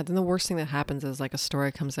 Yeah, then the worst thing that happens is like a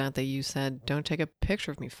story comes out that you said, don't take a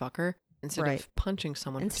picture of me, fucker. Instead Right. of punching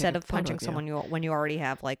someone. Instead take a of photo punching you. someone when you already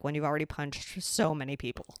have, like, when you've already punched so many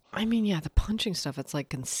people. I mean, yeah, the punching stuff, it's like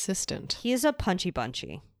consistent. He's a punchy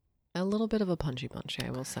bunchy. A little bit of a punchy bunchy,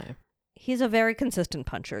 I will say. He's a very consistent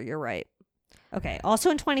puncher. You're right. Okay.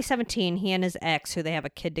 Also in 2017, he and his ex, who they have a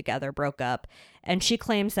kid together, broke up. And she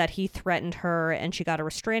claims that he threatened her and she got a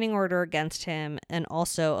restraining order against him and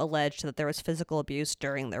also alleged that there was physical abuse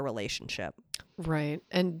during their relationship. Right.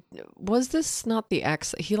 And was this not the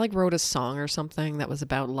ex? He like wrote a song or something that was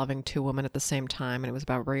about loving two women at the same time. And it was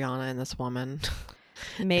about Rihanna and this woman.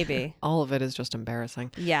 Maybe. All of it is just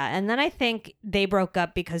embarrassing. Yeah. And then I think they broke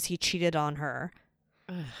up because he cheated on her.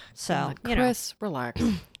 So, God, you know. Chris, relax.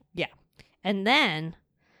 Yeah. And then,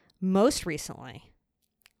 most recently,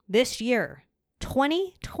 this year,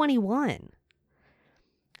 2021,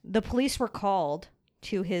 the police were called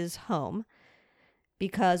to his home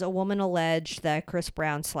because a woman alleged that Chris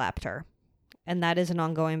Brown slapped her. And that is an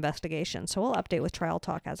ongoing investigation. So we'll update with Trial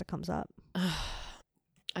Talk as it comes up.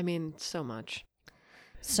 I mean, so much.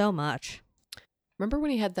 So much. Remember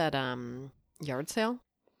when he had that yard sale?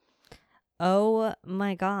 Oh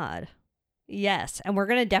my God. Yes. And we're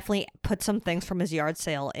going to definitely put some things from his yard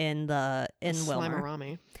sale in Wilmer.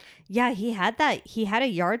 Slimerami. Yeah, he had that. He had a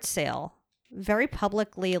yard sale, very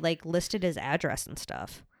publicly, like, listed his address and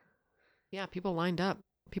stuff. Yeah, people lined up.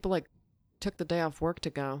 People like took the day off work to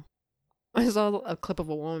go. I saw a clip of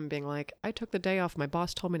a woman being like, I took the day off. My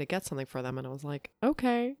boss told me to get something for them. And I was like,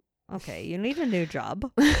 okay. Okay, you need a new job.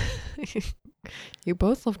 You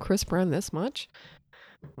both love Chris Brown this much?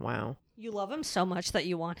 Wow. You love him so much that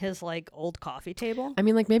you want his, like, old coffee table? I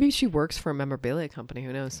mean, like maybe she works for a memorabilia company.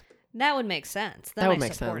 Who knows? That would make sense. Then That would I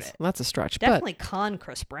make support sense. it. That's a stretch. Definitely con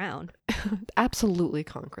Chris Brown. But absolutely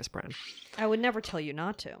con Chris Brown. I would never tell you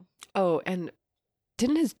not to. Oh, and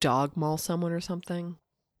didn't his dog maul someone or something?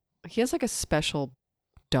 He has like a special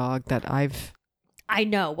dog that I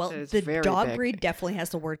know. Well, It's the very dog big. breed definitely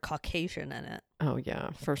has the word Caucasian in it. Oh yeah,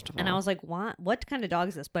 first of all. And I was like, what kind of dog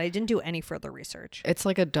is this? But I didn't do any further research. It's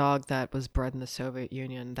like a dog that was bred in the Soviet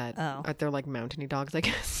Union that Oh. they're like mountainy dogs, I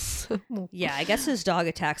guess. Yeah, I guess his dog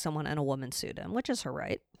attacked someone and a woman sued him, which is her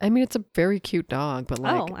right. I mean, it's a very cute dog, but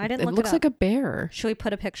like I didn't it look it looks up. like a bear. Should we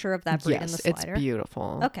put a picture of that breed in Yes, the it's slider?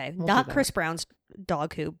 beautiful. Okay, We'll not do that. Chris Brown's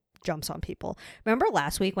dog who jumps on people. Remember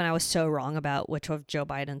last week when I was so wrong about which of Joe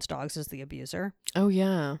Biden's dogs is the abuser? Oh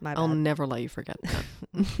yeah, My I'll bad. never let you forget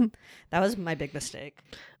that. That was my big mistake.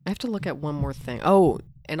 I have to look at one more thing. Oh,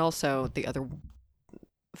 and also the other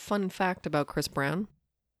fun fact about Chris Brown.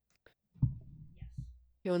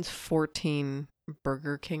 He owns 14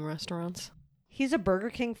 Burger King restaurants. He's a Burger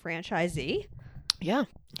King franchisee? Yeah,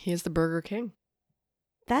 he is the Burger King.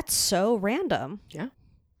 That's so random. Yeah,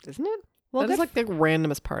 isn't it? Well, That is good like the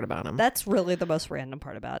randomest part about him. That's really the most random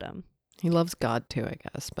part about him. He loves God too, I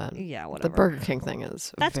guess. But Yeah, the whatever. Burger King thing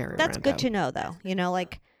is That's very good random. to know, though. You know,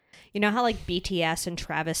 like, you know how like BTS and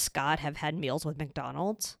Travis Scott have had meals with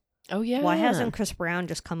McDonald's? Oh yeah. Why hasn't Chris Brown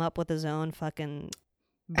just come up with his own fucking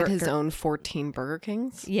at his burger- own 14 Burger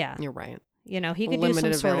Kings? Yeah, You're right. you know he could Limited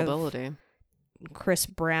do some sort availability. of Chris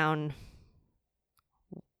Brown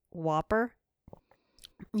Whopper.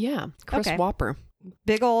 Yeah, Chris Okay. Whopper.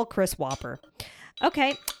 Big ol' Chris Whopper.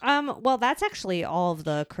 Okay. Well, that's actually all of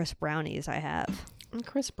the Chris Brownies I have. And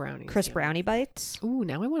Chris Brownies. Chris yeah. Brownie bites. Ooh,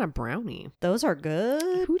 now I want a brownie. Those are good.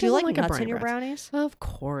 Who Do you doesn't like like a nuts brownie in your bites? brownies? Of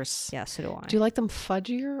course. Yeah, so do I. Do you like them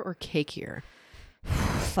fudgier or cakier?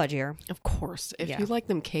 Fudgier? Of course. If Yeah. you like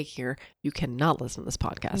them cakier, you cannot listen to this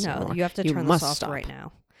podcast No, anymore. you have to turn must this off stop. right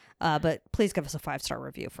now. But please give us a 5-star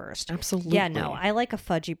review first. Absolutely. Yeah, no, I like a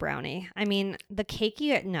fudgy brownie. I mean, the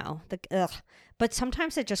cakey, no, ugh. But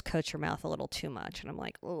sometimes it just coats your mouth a little too much, and I'm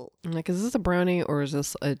like, oh, I'm like, is this a brownie or is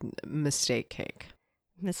this a mistake cake?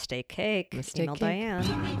 mistake cake. Mistake Email cake.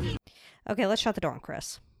 Diane. Okay, let's shut the door on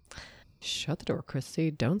Chris. Shut the door,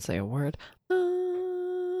 Christy. Don't say a word.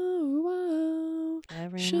 Oh,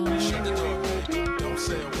 Every shut night. the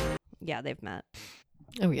door. Yeah, they've met.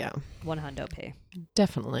 Oh, yeah. 100 P.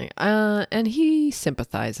 Definitely. And he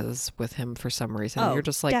sympathizes with him for some reason. Oh, You're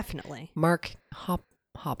just like, definitely. Mark, hop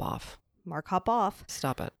off. Mark, hop off.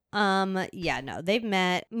 Stop it. Yeah, no, they've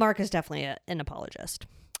met. Mark is definitely an apologist.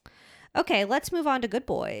 Okay, let's move on to good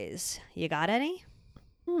boys. You got any?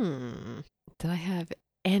 Did I have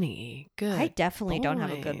any good I definitely don't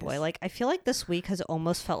have a good boy. boys? Like, I feel like this week has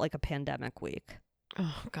almost felt like a pandemic week.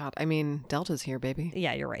 Oh, God. I mean, Delta's here, baby.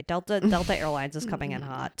 Yeah, you're right. Delta Airlines is coming in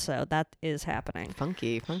hot, so that is happening.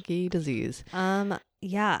 Funky disease.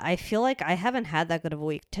 Yeah, I feel like I haven't had that good of a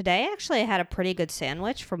week. Today, actually, I had a pretty good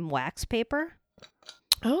sandwich from Wax Paper.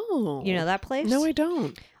 Oh. You know that place? No, I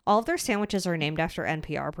don't. All of their sandwiches are named after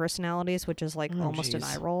NPR personalities, which is like Oh, almost an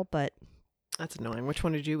geez. eye roll, but That's annoying. Which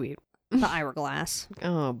one did you eat? the Ira Glass.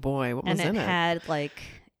 Oh, boy. What was And in it it? had like,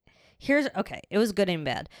 it was good and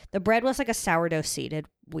bad. The bread was like a sourdough seeded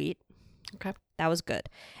wheat. Okay. That was good.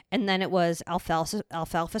 And then it was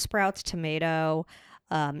alfalfa sprouts, tomato,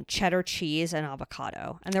 cheddar cheese, and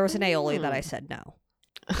avocado. And there was an aioli that I said no.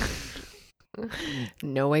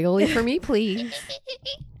 No aioli for me, please.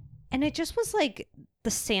 And it just was like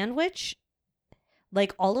the sandwich,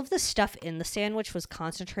 like all of the stuff in the sandwich was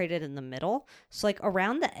concentrated in the middle. So like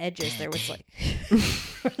around the edges, there was like,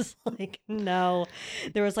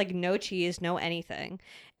 there was like no cheese, no anything.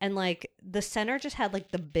 And like the center just had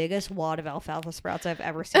like the biggest wad of alfalfa sprouts I've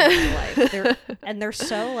ever seen in my life. They're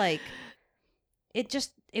so like,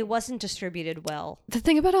 it wasn't distributed well. The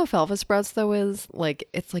thing about alfalfa sprouts, though, is like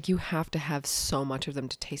it's like you have to have so much of them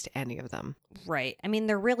to taste any of them. Right. I mean,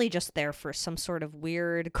 they're really just there for some sort of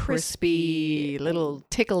weird, Crispy, little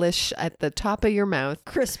ticklish at the top of your mouth.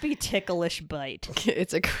 crispy, ticklish bite.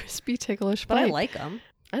 It's a crispy, ticklish But bite. I like them.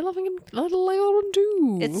 I love them. I like them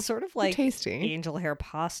too. It's sort of like tasty. angel hair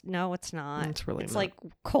pasta. No, it's not. It's really It's not. like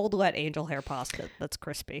cold, wet angel hair pasta that's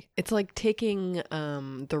crispy. It's like taking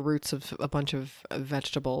the roots of a bunch of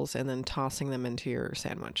vegetables and then tossing them into your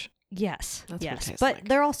sandwich. Yes, That's what it yes, tastes but like.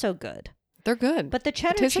 they're also good. They're good. But the it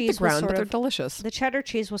cheddar tastes like cheese the ground, was but sort they're of delicious. the cheddar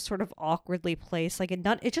cheese was sort of awkwardly placed. Like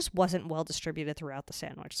it just wasn't well distributed throughout the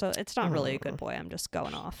sandwich. So it's not really a good boy. I'm just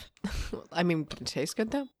going off. I mean, but it tastes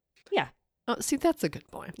good though. Yeah. Oh, see, that's a good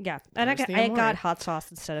boy. Yeah, and I There's the got amore. hot sauce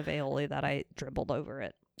instead of aioli that I dribbled over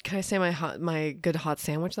it. Can I say my good hot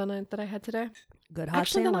sandwich that I had today? Good hot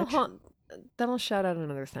Actually, sandwich. then I'll shout out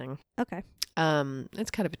another thing. Okay.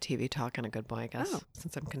 It's kind of a TV talk and a good boy, I guess, Oh.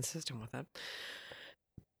 since I'm consistent with it.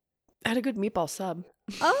 I had a good meatball sub,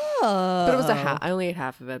 Oh, but it was a half. I only ate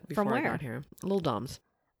half of it before From I where? got here. Little Dom's.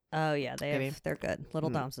 Oh yeah, Maybe. they're good. Little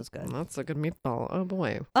Mm. Dom's is good. That's a good meatball. Oh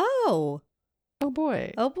boy. Oh, Oh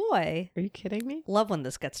boy. oh boy. Are you kidding me? Love when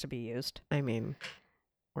this gets to be used. I mean,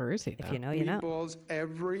 where is he? If though? you know, you know. Meatballs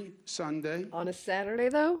every Sunday. On a Saturday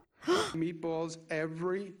though. Meatballs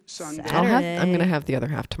every Sunday. Saturday. I'm gonna have the other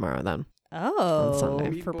half tomorrow then. Oh,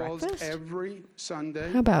 Sunday. for Meatballs breakfast? every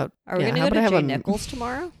Sunday. How about? Are we yeah, gonna how go to about I Jay have a- Nichols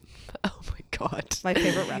tomorrow? Oh my god. My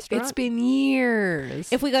favorite restaurant. It's been years.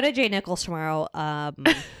 If we go to Jay Nichols tomorrow,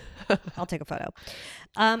 I'll take a photo.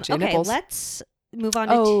 Jay Okay, Nichols? let's move on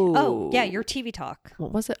to. Oh. Yeah, your TV talk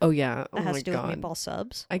What was it? Oh yeah. Oh that has my to do god. with meatball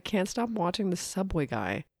subs. I can't stop watching the Subway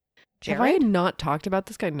guy. Jared? Have I not talked about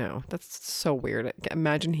this guy? No. That's so weird.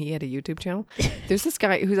 Imagine he had a YouTube channel. There's this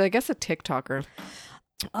guy who's, I guess, a TikToker.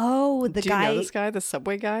 Oh, the Do guy. you know this guy, the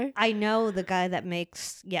Subway guy? I know the guy that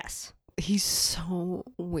makes. Yes, He's so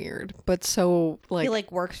weird, but so like he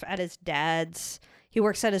like works at his dad's. He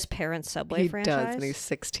works at his parents' Subway he franchise. does, and he's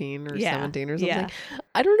 16 or Yeah, 17 or something. yeah.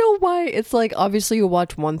 I don't know why. It's like obviously you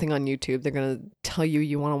watch one thing on YouTube, they're gonna tell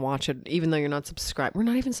you want to watch it, even though you're not subscribed. We're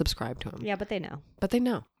not even subscribed to him, Yeah, but they know. but they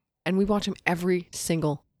know, and we watch him every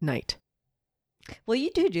single night. Well,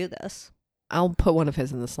 you do this. I'll put one of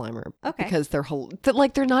his in the Slimer. Okay. Because they're they're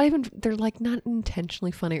like not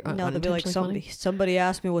intentionally funny or No, they'll be like unintentionally somebody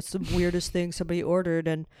asked me what's the weirdest thing somebody ordered,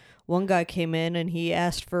 and one guy came in and he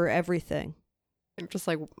asked for everything. I'm just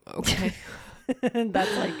like, okay. And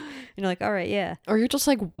that's like, you're like, all right, yeah, Or you just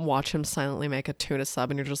like watch him silently make a tuna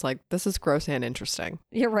sub and you're just like, this is gross and interesting.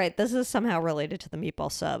 you're right. This is somehow related to the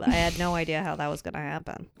meatball sub. I had no idea how that was going to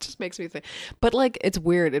happen. It just makes me think. But like, it's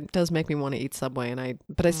weird. It does make me want to eat Subway,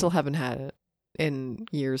 but I still haven't had it in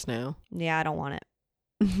years now. Yeah, I don't want it.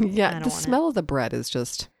 Yeah, I don't the want smell of the bread is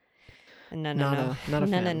just No, Not no. a- not a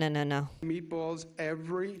no, fan. no. Meatballs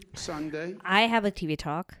every Sunday. I have a TV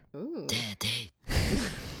talk. ooh.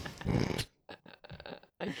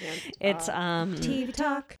 I can't. It's TV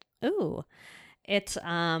talk. Ooh. It's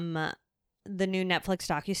the new Netflix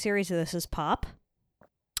docuseries This Is Pop.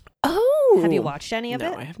 Oh, Have you watched any of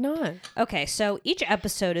no, it? I have not. Okay, so each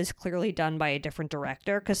episode is clearly done by a different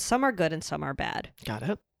director because some are good and some are bad. Got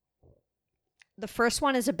it. The first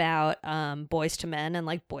one is about Boys to Men and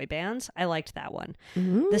like boy bands. I liked that one.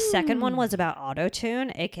 The second one was about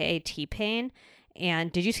Autotune, aka T-Pain.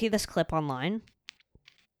 And did you see this clip online?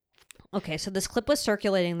 Okay, so this clip was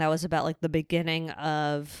circulating that was about like the beginning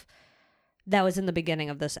of that was in the beginning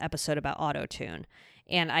of this episode about auto-tune.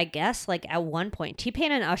 And I guess like at one point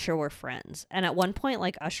T-Pain and Usher were friends. And at one point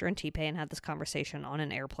like Usher and T-Pain had this conversation on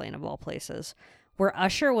an airplane of all places where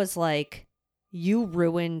Usher was like, "You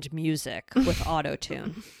ruined music with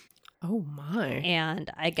auto-tune." Oh my.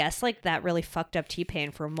 And I guess like that really fucked up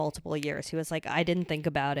T-Pain for multiple years. He was like, "I didn't think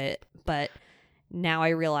about it, but now I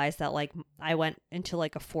realize that like I went into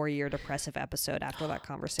like a 4-year depressive episode after that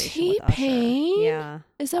conversation with Usher." T-Pain? Yeah.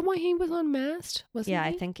 Is that why he was unmasked? Wasn't Yeah,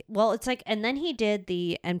 he? I think. Well, it's like, and then he did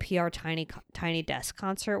the NPR Tiny Desk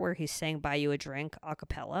concert where he sang "Buy You a Drink" a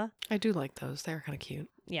cappella. I do like those. They're kind of cute.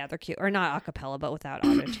 Yeah, they're cute, or not a cappella, but without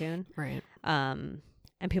auto tune. Right.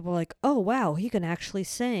 And people were like, "Oh wow, he can actually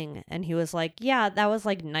sing," and he was like, "Yeah, that was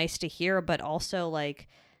like nice to hear, but also like."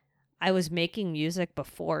 I was making music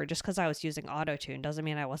before. Just because I was using auto tune doesn't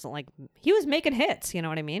mean I wasn't like he was making hits. You know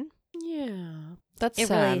what I mean? Yeah. That's It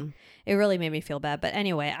sad. really made me feel bad. But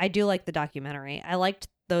anyway, I do like the documentary. I liked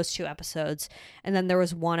those 2 episodes, and then there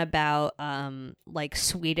was one about like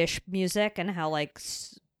Swedish music and how like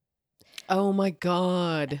Oh my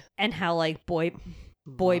God. boy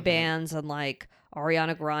Love it. bands and like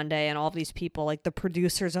Ariana Grande and all of these people, like the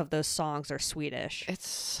producers of those songs are Swedish. It's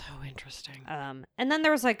so interesting. And then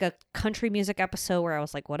there was like a country music episode where I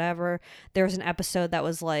was like, whatever. There was an episode that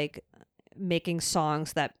was like making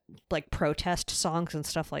songs that like protest songs and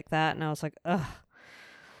stuff like that. And I was like, ugh,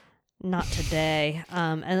 not today.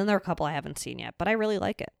 And then there are a couple I haven't seen yet, but I really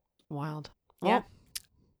like it. Wild. Yeah. Well,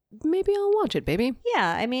 maybe I'll watch it, baby.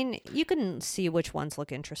 Yeah. I mean, you can see which ones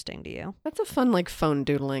look interesting to you. That's a fun, like, phone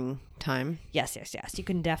doodling time. Yes. You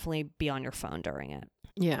can definitely be on your phone during it.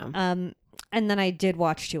 Yeah. And then I did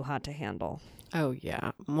watch Too Hot to Handle. Oh,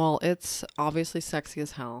 yeah. Well, it's obviously sexy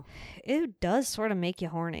as hell. It does sort of make you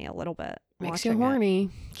horny a little bit. Makes you watching it. horny.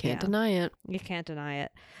 Can't Yeah. deny it. You can't deny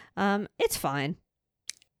it. It's fine.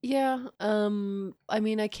 Yeah. I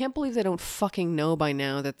mean, I can't believe they don't fucking know by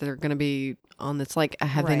now that they're going to be on this. Like,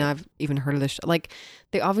 have they Right. not even heard of this? Like,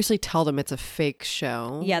 they obviously tell them it's a fake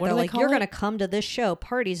show. Yeah, What they're do they like, call you're it? going to come to this show,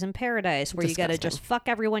 Parties in Paradise, where you got to Disgusting. just fuck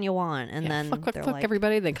everyone you want. And Yeah, then fuck they're like,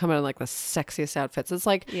 everybody. They come out in like the sexiest outfits. It's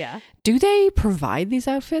like, yeah. do they provide these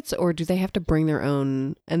outfits or do they have to bring their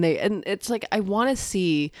own? And it's like, I want to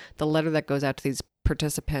see the letter that goes out to these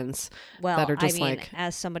participants Well, that are just I mean, like,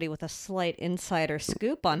 as somebody with a slight insider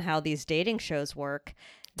scoop on how these dating shows work,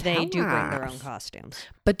 they Tell do bring their us. own costumes.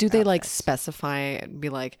 but do they like outfits. specify and be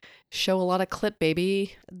like, show a lot of clip,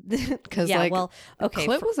 baby? Because yeah, like, well, okay,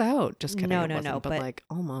 clip was out. Just kidding. No, it no, wasn't, no, but but- like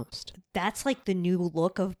almost. that's like the new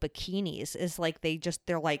look of bikinis is like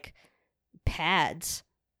they're like pads.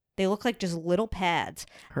 They look like just little pads.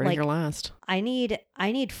 Heard like- it here last. I need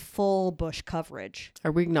full bush coverage.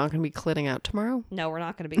 Are we not going to be clitting out tomorrow? No, we're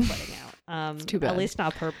not going to be putting out. Too bad. At least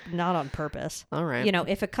not on purpose. All right. You know,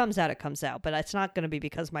 if it comes out, it comes out. But it's not going to be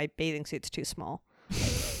because my bathing suit's too small.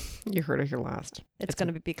 You heard it here last. It's going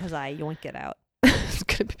to be because I yoink it out. It's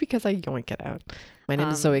going to be because I yoink it out. My name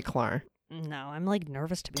is Zoe Clar. No, I'm like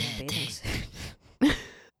nervous to be in a bathing suit.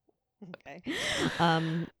 Okay.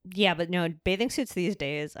 Yeah, but no, bathing suits these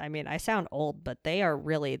days, I mean, I sound old, but they're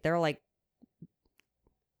like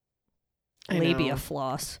I labia know.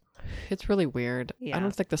 floss. It's really weird. Yeah. I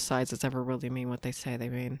don't think the sizes ever really mean what they say they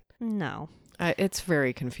mean. No. It's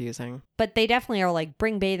very confusing. But they definitely are like,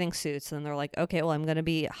 bring bathing suits. And they're like, okay, well, I'm going to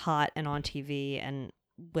be hot and on TV and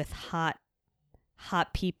with hot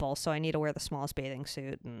people. So I need to wear the smallest bathing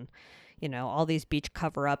suit and, you know, all these beach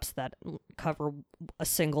cover-ups that cover a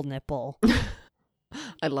single nipple.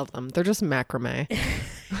 I love them. They're just macrame.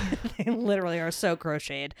 They literally are so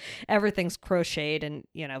crocheted. Everything's crocheted and,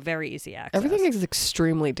 you know, very easy access. Everything is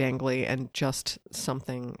extremely dangly and just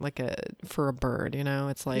something like for a bird, you know?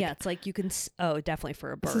 It's like, yeah, it's like you can, definitely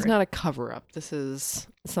for a bird. this is not a cover up. This is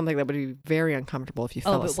something that would be very uncomfortable if you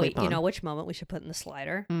fell but asleep wait, you on. know which moment we should put in the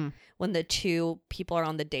slider? Mm. When the 2 people are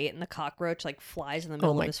on the date and the cockroach like flies in the Oh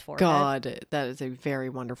middle my of his forehead. God. That is a very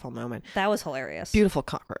wonderful moment. That was hilarious. Beautiful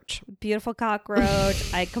cockroach. Beautiful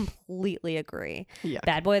cockroach. I completely agree. Yeah.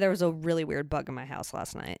 Bad boy, there was a really weird bug in my house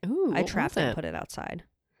last night. Ooh, I what trapped was it it? and put it outside.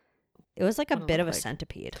 It was like a What did it bit look of a like?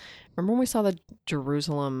 centipede. Remember when we saw the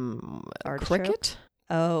Jerusalem Artichoke? cricket?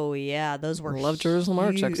 Oh, yeah. Those were Love Jerusalem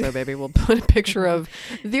artichokes, huge. though, baby. We'll put a picture of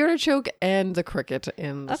the artichoke and the cricket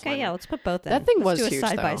in the Okay, slider. yeah, let's put both in. That thing Let's was do a huge,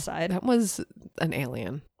 side by though. side. That was an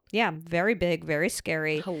alien. Yeah, very big, very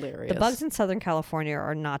scary. Hilarious. The bugs in Southern California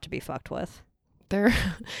are not to be fucked with. They're,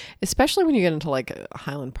 especially when you get into like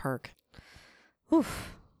Highland Park.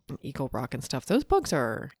 Oof. Eagle Rock and stuff. Those bugs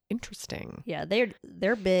are interesting. Yeah,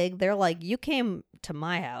 they're big. They're like, you came to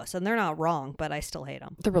my house, and they're not wrong, but I still hate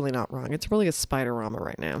them. They're really not wrong. It's really a Spiderama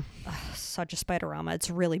right now. Such a Spiderama. It's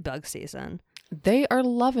really bug season. They are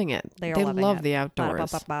loving it. They are They loving love it. the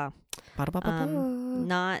outdoors. Ba-da-ba-ba-ba. Ba-da-ba-ba-ba.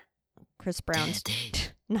 Not Chris Brown's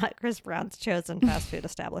not Chris Brown's chosen fast food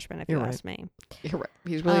establishment, if You're you right. ask me. You're right.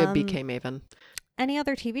 He's really a BK maven. Any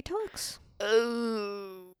other TV talks?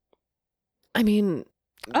 I mean,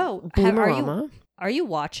 Oh, Bloomerama. are you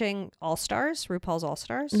watching All Stars? RuPaul's All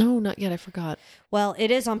Stars? No, not yet. I forgot. Well,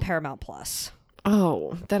 it is on Paramount Plus.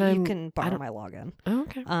 Oh, then You can borrow my login. Oh,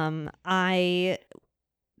 okay. I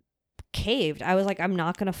caved. I was like, I'm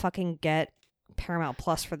not gonna fucking get Paramount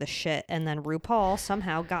Plus for the shit. And then RuPaul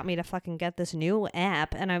somehow got me to fucking get this new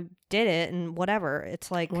app, and I did it. And whatever. It's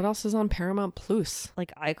like What else is on Paramount Plus?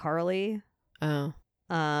 like iCarly. Oh.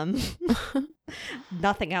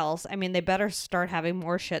 Nothing else. I mean, they better start having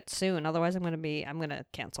more shit soon. Otherwise, I'm gonna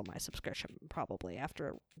cancel my subscription probably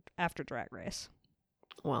after Drag Race.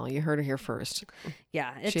 Well, you heard it here first.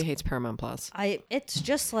 Yeah, She hates Paramount Plus. It's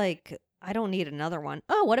just like I don't need another one.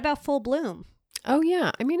 Oh, what about Full Bloom? Oh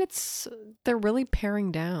yeah, I mean they're really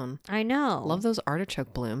paring down. I know. Love those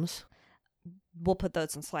artichoke blooms. We'll put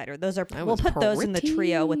those in Slider. We'll was put those in the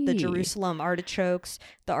trio with the pretty. Jerusalem artichokes,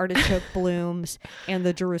 the artichoke blooms, and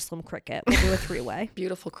the Jerusalem cricket. We'll do a 3-way.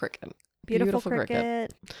 Beautiful cricket. Beautiful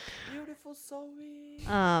cricket. Beautiful Zoe.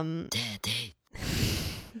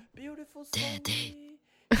 Beautiful Zoe.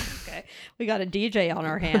 Okay, we got a DJ on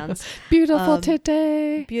our hands. Beautiful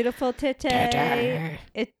titty. Beautiful titty. Titty.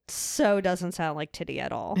 It so doesn't sound like titty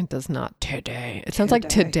at all. It does not today. It sounds like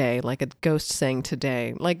today, like a ghost saying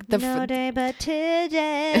today. Like the No day but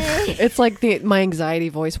today. it's like my anxiety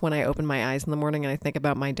voice when I open my eyes in the morning and I think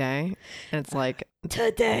about my day, and it's like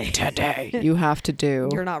today you have to do.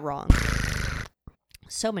 You're not wrong.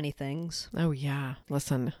 So many things. Oh yeah.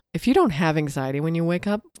 Listen, if you don't have anxiety when you wake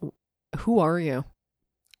up, who are you?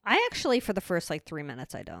 I actually, for the first like 3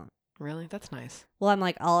 minutes, I don't. Really? That's nice. Well, I'm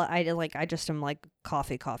like, I just am like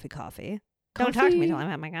coffee. Don't talk to me till I'm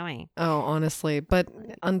at my coffee. Oh, honestly, but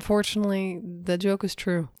unfortunately, the joke is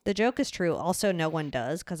true. The joke is true. Also, no one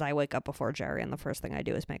does because I wake up before Jerry, and the first thing I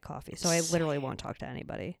do is make coffee. So I literally won't talk to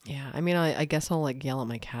anybody. Yeah, I mean, I guess I'll like yell at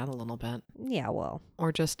my cat a little bit, Yeah, well,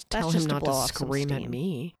 or just That's tell just him to not blow to off some scream at steam.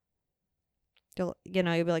 me. you'll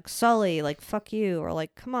be like, Sully, like, fuck you, or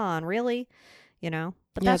like, come on, really,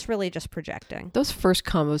 But Yeah. that's really just projecting. Those first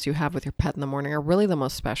combos you have with your pet in the morning are really the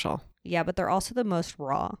most special. Yeah, but they're also the most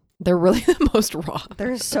raw. They're really the most raw.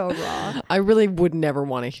 They're so raw. I really would never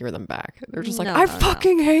want to hear them back. They're just like, No, I no, no.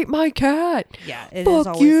 fucking hate my cat. Yeah, it is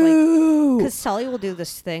Fuck always like. you. Because Sully will do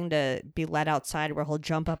this thing to be let outside where he'll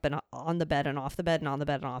jump up and on the bed and off the bed and on the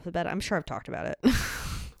bed and off the bed. I'm sure I've talked about it.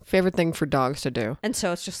 Favorite thing for dogs to do. And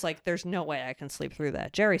so it's just like, there's no way I can sleep through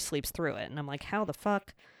that. Jerry sleeps through it. And I'm like, how the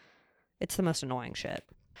fuck? It's the most annoying shit.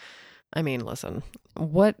 I mean, listen,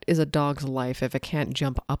 what is a dog's life if it can't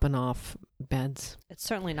jump up and off beds? It's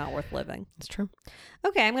certainly not worth living. It's true.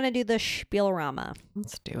 Okay, I'm going to do the Spielrama.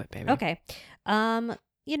 Let's do it, baby. Okay.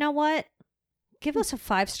 You know what? Give us a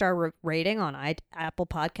 5-star rating on Apple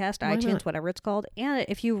Podcast, Why iTunes, not? whatever it's called. And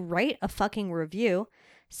if you write a fucking review,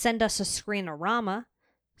 send us a screenshot.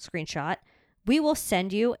 We will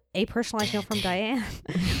send you a personalized note from Diane.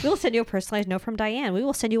 We will send you a personalized note from Diane. We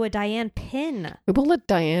will send you a Diane pin. We will let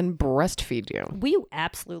Diane breastfeed you. We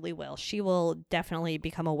absolutely will. She will definitely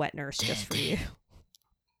become a wet nurse just for you.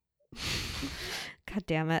 God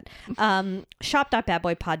damn it.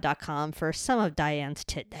 Shop.badboypod.com for some of Diane's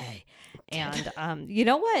today. And you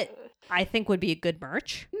know what I think would be a good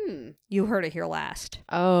merch? You heard it here last.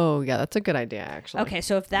 Oh, yeah, that's a good idea, actually. Okay,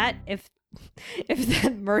 so if that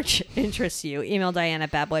merch interests you, email Diane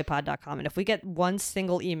at badboypod.com. And if we get one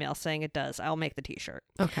single email saying it does, I'll make the t-shirt.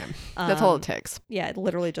 Okay. That's all it takes. Yeah, it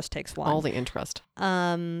literally just takes one. All the interest.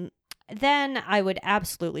 Then I would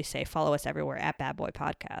absolutely say follow us everywhere at Bad Boy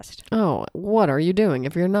Podcast. Oh, what are you doing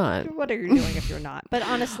if you're not? What are you doing if you're not? But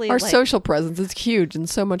honestly, Our like, social presence is huge and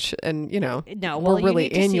so much, and no, well, we're you really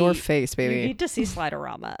need to in your see- face, You baby. need to see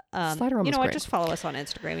Sliderama. Sliderama's you know what? great. Just follow us on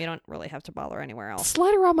Instagram. You don't really have to bother anywhere else.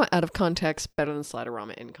 Sliderama out of context better than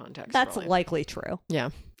Sliderama in context. That's really. likely true. Yeah.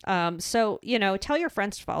 So, tell your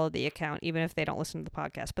friends to follow the account, even if they don't listen to the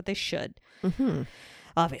podcast, but they should. Mm-hmm.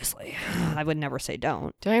 Obviously. I would never say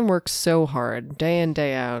don't. Diane works so hard, day in,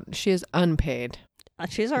 day out. She is unpaid.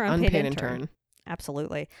 She's our unpaid intern.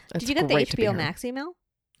 Absolutely. It's Did you get the great to be HBO her. Max email?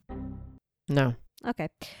 No. Okay.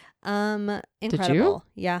 Incredible.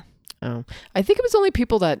 Yeah. Oh. I think it was only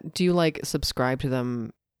people that do you like subscribe to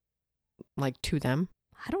them, like to them.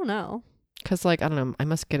 I don't know. Because, like, I don't know, I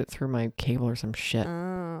must get it through my cable or some shit.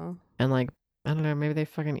 Oh. And, like, I don't know, maybe they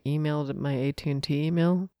fucking emailed my AT&T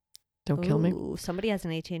email. Don't kill me. Ooh, somebody has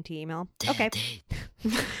an AT&T email. Okay.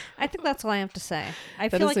 I think that's all I have to say. I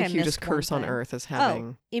That feel is like the I hugest missed one curse on thing. earth is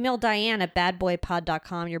having... Email Diane at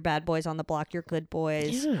badboypod.com. You're bad boys on the block. You're good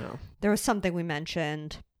boys. Yeah. There was something we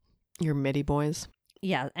mentioned. Your MIDI boys.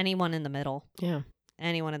 Yeah, anyone in the middle. Yeah.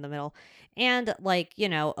 Anyone in the middle. And, like, you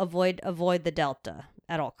know, avoid the delta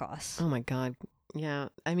at all costs. Oh my God. Yeah.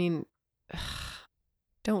 I mean,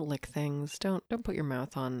 don't lick things. Don't put your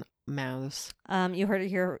mouth on mouths. You heard it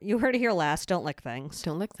here last. Don't lick things.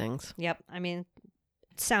 Don't lick things. Yep. I mean,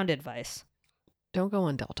 sound advice. Don't go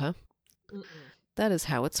on Delta. That is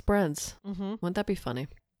how it spreads. Mm-hmm. Wouldn't that be funny?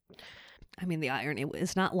 I mean, the irony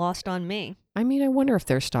is not lost on me. I mean, I wonder if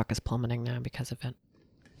their stock is plummeting now because of it.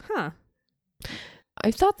 Huh.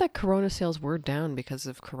 I thought that Corona sales were down because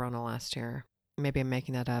of Corona last year. Maybe I'm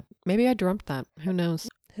making that up. Maybe I dreamt that. Who knows?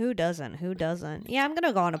 Who doesn't? Who doesn't? Yeah, I'm going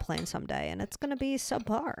to go on a plane someday, and it's going to be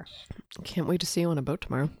subpar. Can't wait to see you on a boat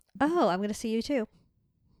tomorrow. Oh, I'm going to see you too.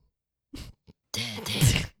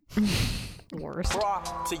 Worst.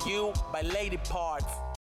 Brought to you by Lady Parts.